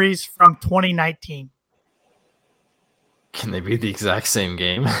sports memories from 2019? Can they be the exact same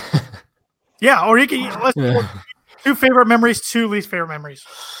game? Yeah, or you can let's do 2 favorite memories, 2 least favorite memories.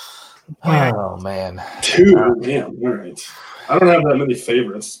 Oh man, 2. Damn, all right. I don't have that many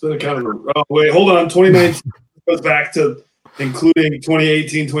favorites. It's been kind of oh wait, hold on. 2019 goes back to including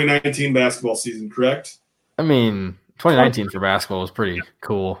 2018, 2019 basketball season, correct? I mean, 2019 for basketball was pretty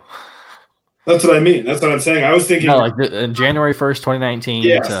cool. That's what I mean. That's what I'm saying. I was thinking January 1st, 2019.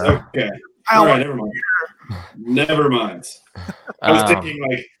 Yes. Okay. All right. Never mind. I was thinking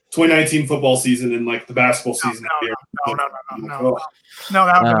like 2019 football season and like the basketball season. No.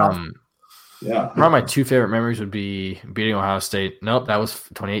 That would be yeah. One of my 2 favorite memories would be beating Ohio State. Nope, that was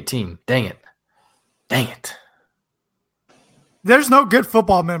 2018. Dang it. There's no good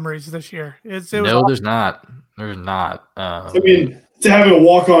football memories this year. There's not. There's not. I mean, to having a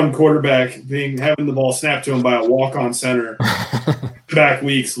walk-on quarterback having the ball snapped to him by a walk-on center back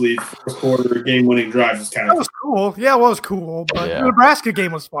weeks lead first quarter game-winning drives was kind of cool. Yeah, it was cool. But the Nebraska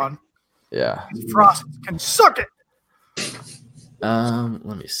game was fun. Yeah. Frost can suck it.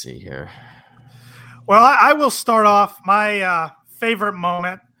 Let me see here. Well, I will start off. My favorite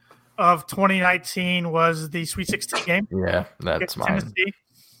moment of 2019 was the Sweet 16 game. Yeah, that's mine. Tennessee.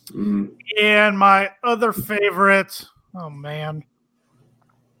 And my other favorite, oh man,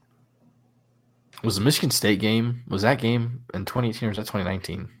 was the Michigan State game. Was that game in 2018 or was that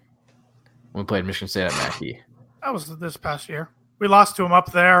 2019? When we played Michigan State at Mackey. That was this past year. We lost to them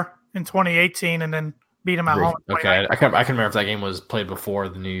up there in 2018 and then beat them at home. Okay, I can remember if that game was played before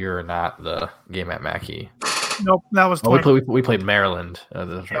the new year or not, the game at Mackey. Nope, that was we played Maryland.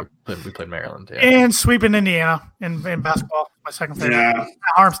 We played Maryland. Yeah. And sweeping Indiana in basketball. My second favorite. Yeah.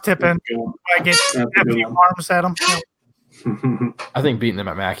 Arms tipping. I get a few arms at them. I think beating them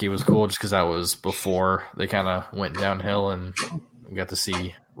at Mackey was cool just because that was before they kind of went downhill, and we got to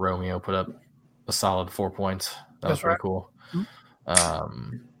see Romeo put up a solid 4 points. That was pretty cool.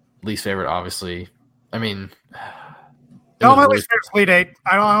 Least favorite, obviously. I mean, my least favorite's Elite Eight.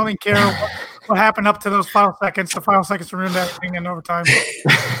 I don't even care what happened up to those final seconds. The final seconds ruined everything in overtime.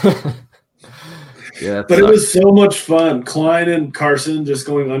 Yeah, but it was so much fun. Klein and Carson just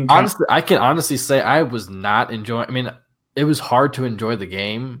going uncut. Honestly, I can honestly say I was not enjoying. I mean, it was hard to enjoy the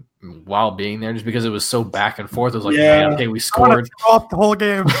game while being there just because it was so back and forth. It was like, man, okay, we scored. Off the whole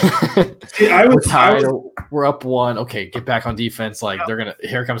game. We're tired. We're up 1. Okay, get back on defense. Like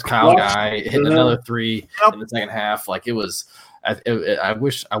here comes Kyle Guy hitting another 3 in the second half. Like it was. I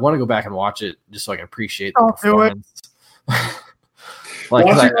want to go back and watch it just so I can appreciate the performance.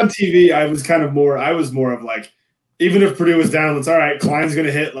 Watching on TV, I was more of like, even if Purdue was down, it's all right. Klein's going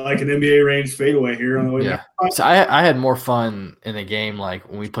to hit like an NBA range fadeaway here on the way down. So I had more fun in a game like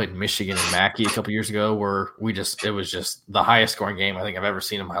when we played Michigan and Mackey a couple years ago, where it was just the highest scoring game I think I've ever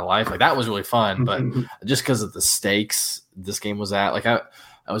seen in my life. Like that was really fun, but just because of the stakes this game was at, like I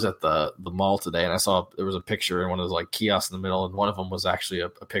was at the mall today and I saw there was a picture in one of those like kiosks in the middle, and one of them was actually a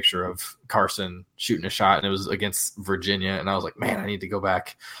picture of Carson shooting a shot, and it was against Virginia, and I was like, man, I need to go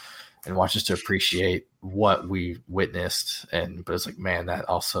back and watch just to appreciate what we witnessed. But it's like, man, that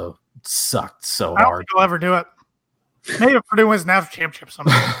also sucked so I don't hard. think I'll ever do it. Maybe if Purdue wins national championship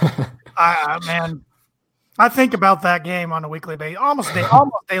someday. Man, I think about that game on a weekly basis, almost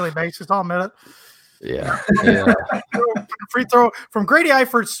daily basis. I'll admit it. Yeah. Free throw from Grady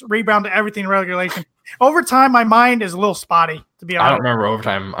Eifert's rebound to everything regulation. Overtime, my mind is a little spotty, to be honest. I don't remember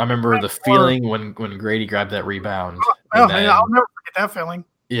overtime. I remember the feeling when Grady grabbed that rebound. I'll never forget that feeling.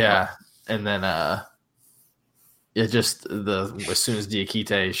 Yeah. And then as soon as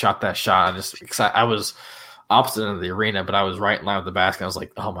Diakite shot that shot, I was opposite of the arena, but I was right in line with the basket. I was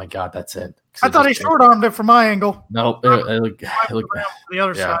like, oh my God, that's it. I thought he short-armed it from my angle. Nope. It looked the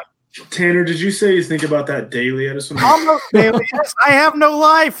other side. Tanner, did you say you think about that daily? Almost daily. Yes, I have no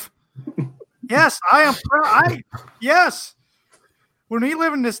life. Yes, I am. Yes. When we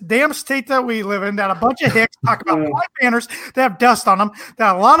live in this damn state that we live in, that a bunch of hicks talk about white banners that have dust on them,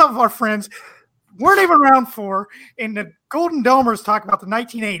 that a lot of our friends weren't even around for, and the Golden Domers talk about the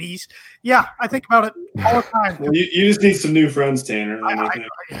 1980s. Yeah, I think about it all the time. Well, you just need some new friends, Tanner.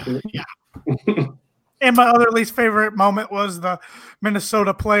 Yeah. And my other least favorite moment was the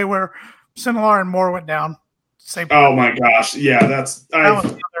Minnesota play where Sindelar and Moore went down. Oh my gosh! Yeah, that was the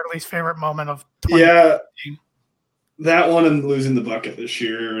other least favorite moment of 2015. Yeah, that one and losing the bucket this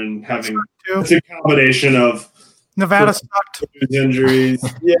year and having it's a combination of Nevada sucked injuries.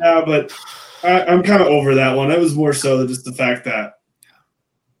 Yeah, but I'm kind of over that one. It was more so just the fact that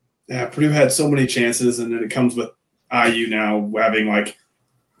Purdue had so many chances, and then it comes with IU now having like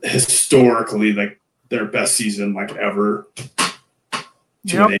historically like their best season like ever.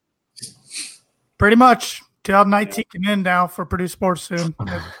 Yep. Pretty much. 2019 can end now for Purdue sports soon.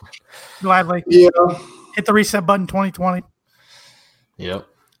 Gladly. Yeah. Hit the reset button 2020. Yep.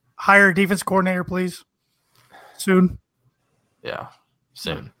 Hire a defense coordinator, please. Soon. Yeah.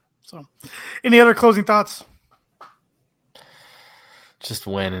 Soon. So, any other closing thoughts? Just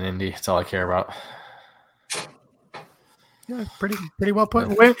win in Indy. That's all I care about. Yeah, pretty well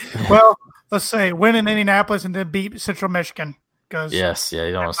put. Well, let's say win in Indianapolis and then beat Central Michigan. Yes,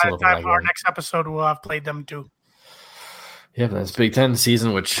 you don't want to slip by the time our next episode, we'll have played them too. Yeah, but that's Big Ten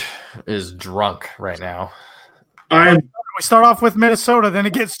season, which is drunk right now. We start off with Minnesota, then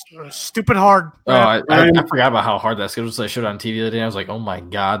it gets stupid hard. Oh, I forgot about how hard that schedule was. I showed on TV the other day. I was like, oh my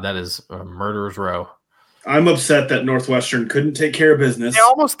God, that is a murderer's row. I'm upset that Northwestern couldn't take care of business. They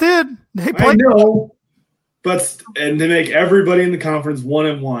almost did. I know. And to make everybody in the conference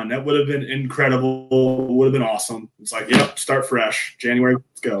 1-1, that would have been incredible. Would have been awesome. It's like, yep, start fresh. January,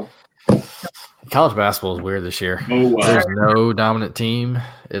 let's go. College basketball is weird this year. Oh, wow. There's no dominant team.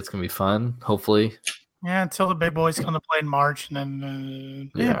 It's going to be fun, hopefully. Yeah, until the big boys come to play in March. And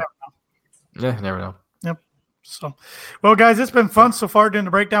then, never know. Yep. So, well, guys, it's been fun so far doing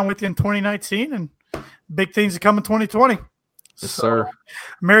the breakdown with you in 2019 and big things to come in 2020. Yes, sir.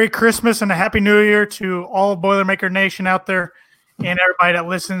 Merry Christmas and a Happy New Year to all Boilermaker Nation out there and everybody that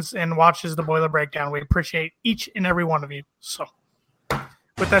listens and watches the Boiler Breakdown. We appreciate each and every one of you. So,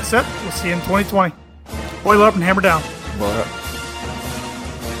 with that said, we'll see you in 2020. Boiler up and hammer down. Boiler up.